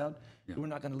 9 months out. Yeah. We're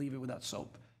not going to leave it without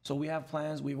soap. So we have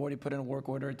plans. We've already put in a work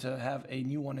order to have a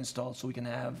new one installed so we can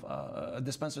have a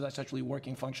dispenser that's actually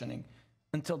working, functioning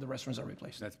until the restrooms are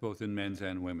replaced. That's both in men's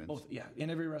and women's. Both, yeah. In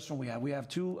every restroom we have. We have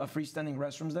 2 freestanding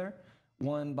restrooms there,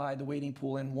 one by the waiting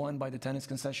pool and one by the tennis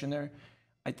concessionaire.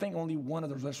 I think only one of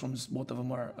those restrooms, both of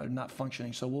them are not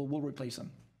functioning, so we'll replace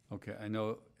them. Okay, I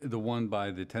know the one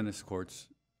by the tennis courts,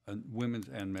 women's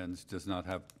and men's, does not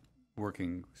have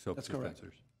working soap That's correct.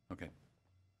 dispensers. Okay.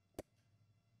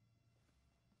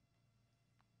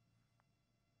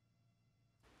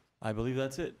 I believe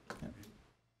that's it.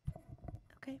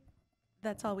 Okay,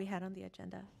 that's all we had on the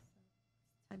agenda.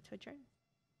 Time to adjourn.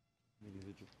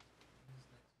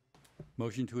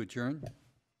 Motion to adjourn?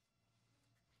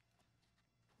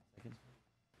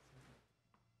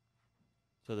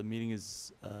 So the meeting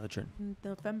is adjourned.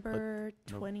 November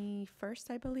no-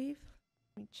 21st, I believe.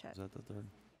 Let me check. Is that the third?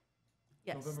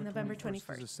 Yes, November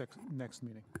 21st. Is the next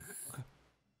meeting.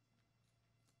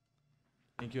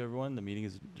 Thank you, everyone. The meeting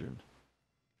is adjourned.